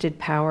entrusted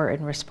power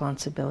and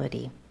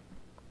responsibility.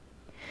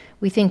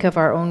 We think of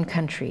our own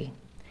country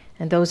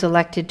and those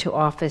elected to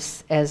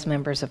office as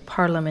members of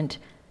parliament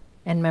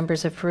and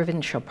members of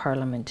provincial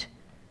parliament.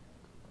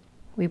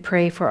 We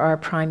pray for our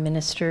prime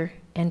minister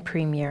and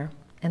premier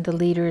and the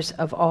leaders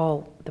of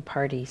all the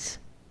parties.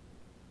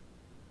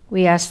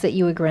 We ask that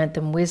you would grant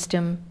them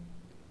wisdom,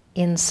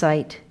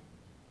 insight,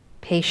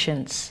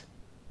 patience,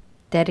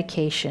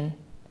 dedication,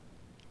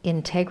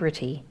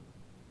 integrity,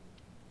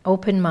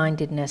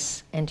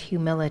 open-mindedness, and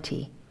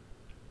humility,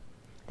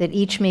 that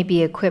each may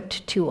be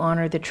equipped to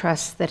honor the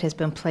trust that has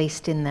been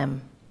placed in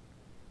them.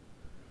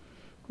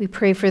 We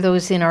pray for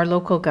those in our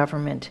local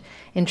government,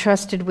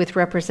 entrusted with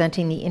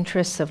representing the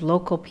interests of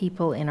local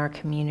people in our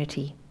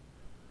community,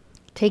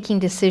 taking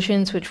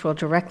decisions which will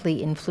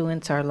directly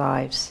influence our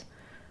lives,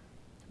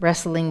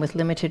 wrestling with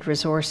limited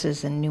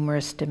resources and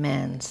numerous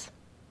demands.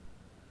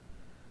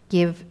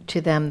 Give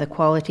to them the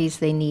qualities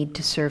they need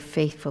to serve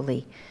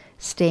faithfully,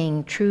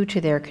 staying true to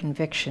their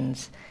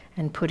convictions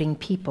and putting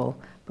people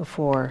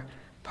before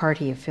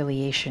party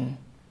affiliation.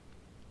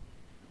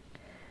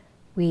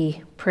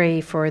 We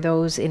pray for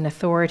those in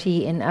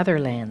authority in other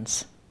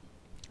lands,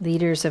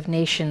 leaders of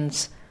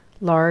nations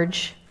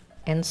large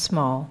and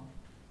small,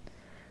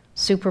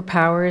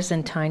 superpowers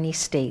and tiny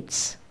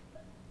states,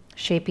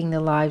 shaping the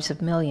lives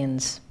of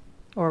millions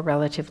or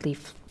relatively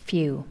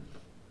few.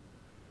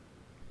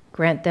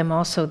 Grant them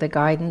also the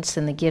guidance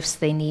and the gifts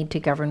they need to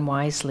govern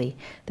wisely,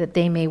 that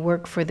they may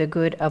work for the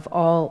good of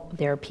all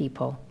their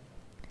people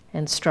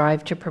and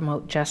strive to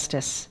promote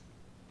justice,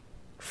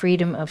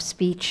 freedom of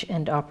speech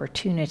and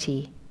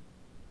opportunity,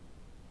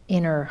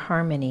 inner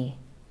harmony,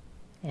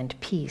 and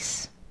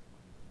peace.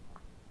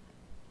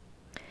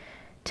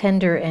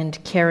 Tender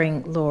and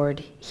caring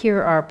Lord,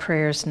 hear our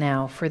prayers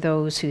now for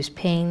those whose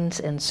pains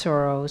and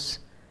sorrows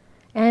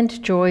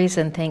and joys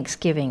and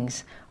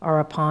thanksgivings are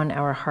upon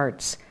our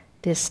hearts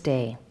this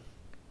day.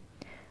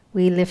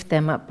 We lift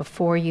them up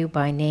before you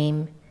by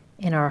name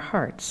in our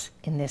hearts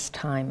in this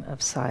time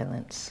of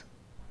silence.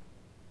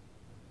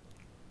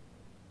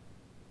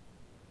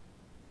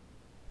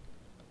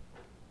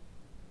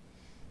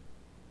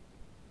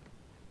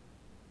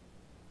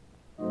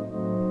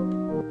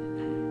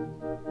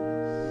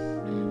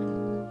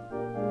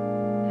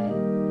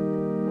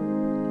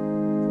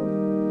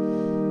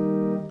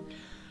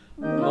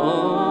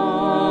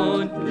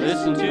 Lord,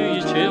 listen to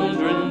your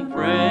children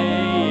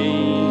praying.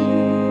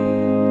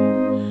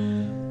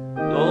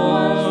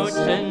 Lord,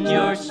 send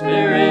your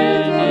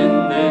Spirit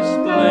in this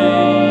place.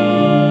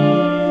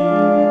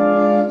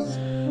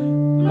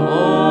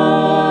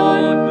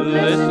 Lord,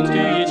 listen to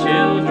your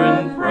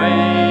children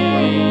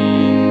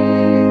praying.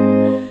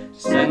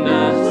 Send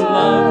us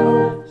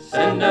love,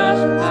 send us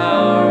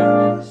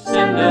power,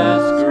 send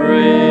us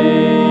grace.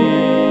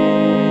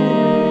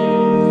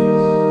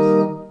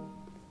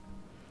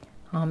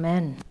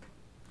 Amen.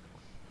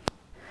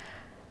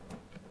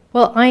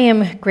 Well, I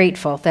am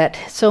grateful that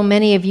so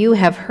many of you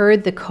have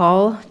heard the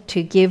call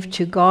to give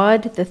to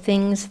God the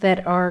things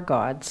that are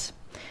God's.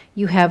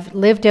 You have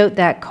lived out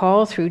that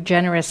call through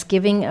generous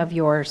giving of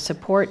your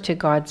support to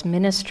God's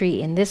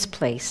ministry in this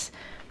place,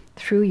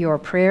 through your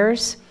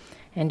prayers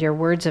and your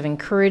words of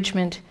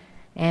encouragement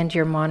and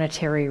your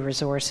monetary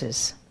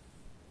resources.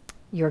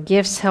 Your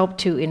gifts help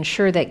to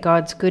ensure that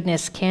God's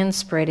goodness can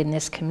spread in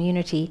this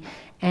community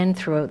and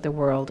throughout the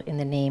world in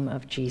the name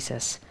of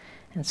Jesus.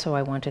 And so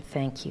I want to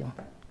thank you.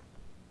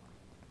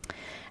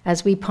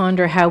 As we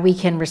ponder how we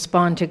can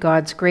respond to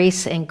God's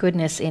grace and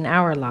goodness in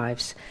our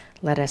lives,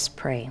 let us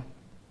pray.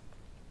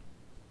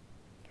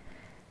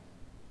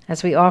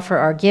 As we offer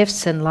our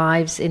gifts and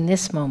lives in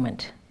this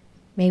moment,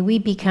 may we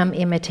become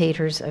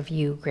imitators of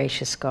you,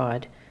 gracious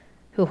God,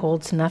 who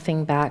holds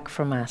nothing back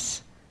from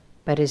us,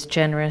 but is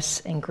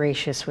generous and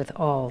gracious with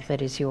all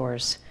that is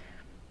yours.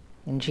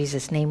 In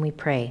Jesus' name we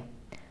pray.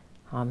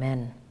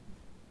 Amen.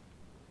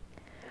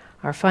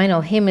 Our final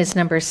hymn is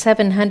number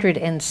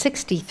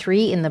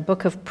 763 in the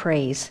Book of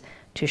Praise,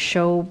 To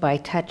Show by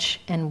Touch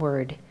and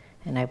Word,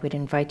 and I would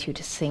invite you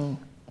to sing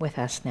with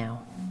us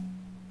now.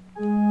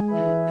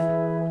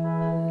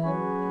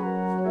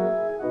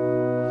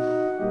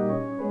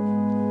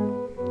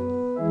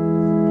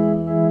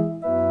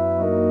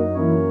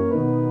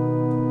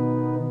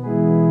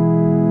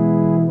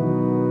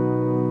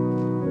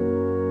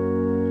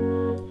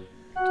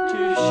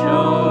 To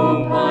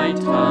show by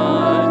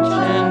touch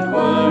and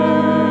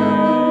word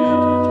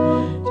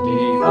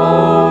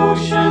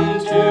devotion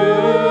to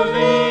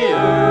the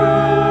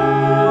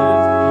earth,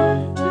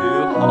 to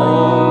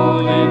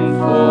hold in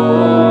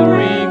full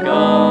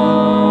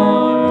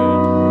regard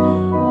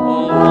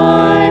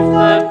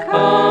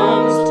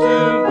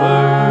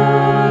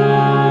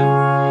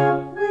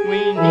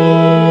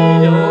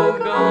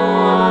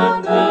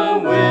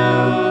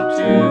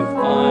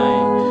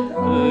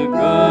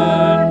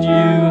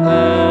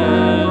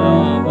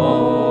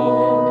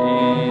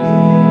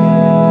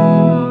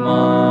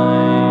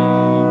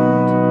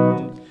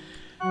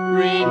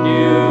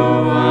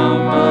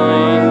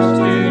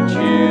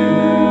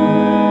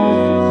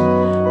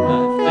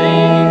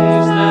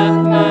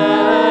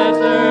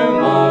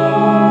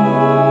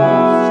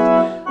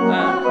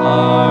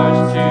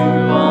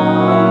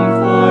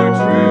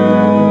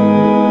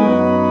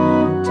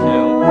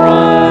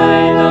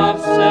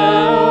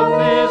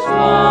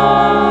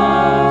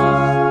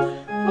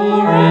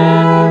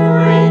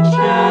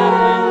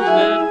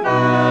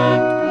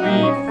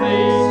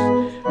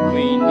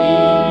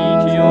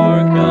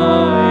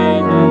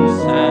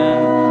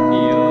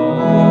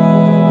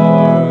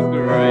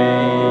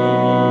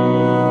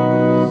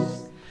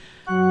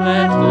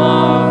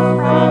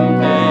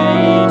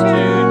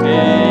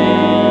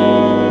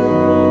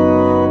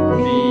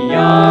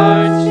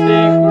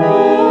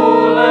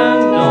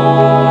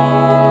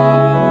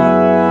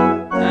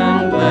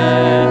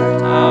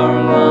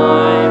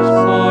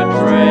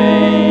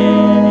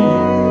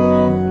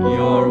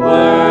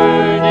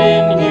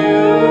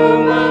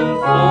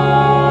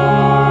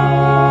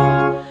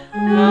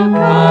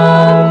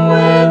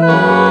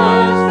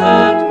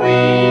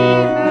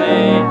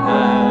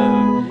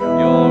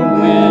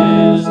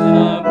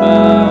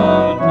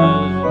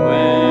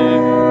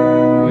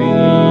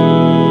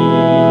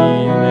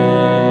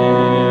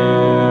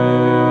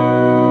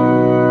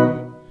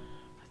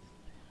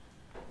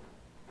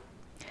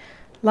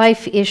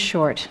life is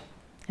short,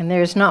 and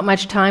there is not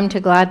much time to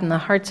gladden the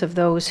hearts of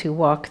those who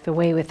walk the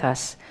way with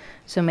us.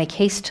 So make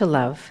haste to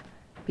love,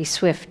 be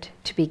swift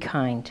to be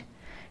kind.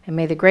 And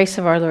may the grace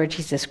of our Lord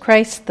Jesus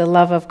Christ, the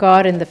love of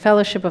God, and the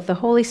fellowship of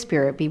the Holy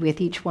Spirit be with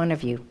each one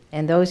of you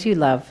and those you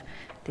love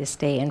this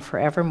day and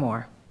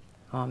forevermore.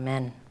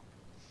 Amen.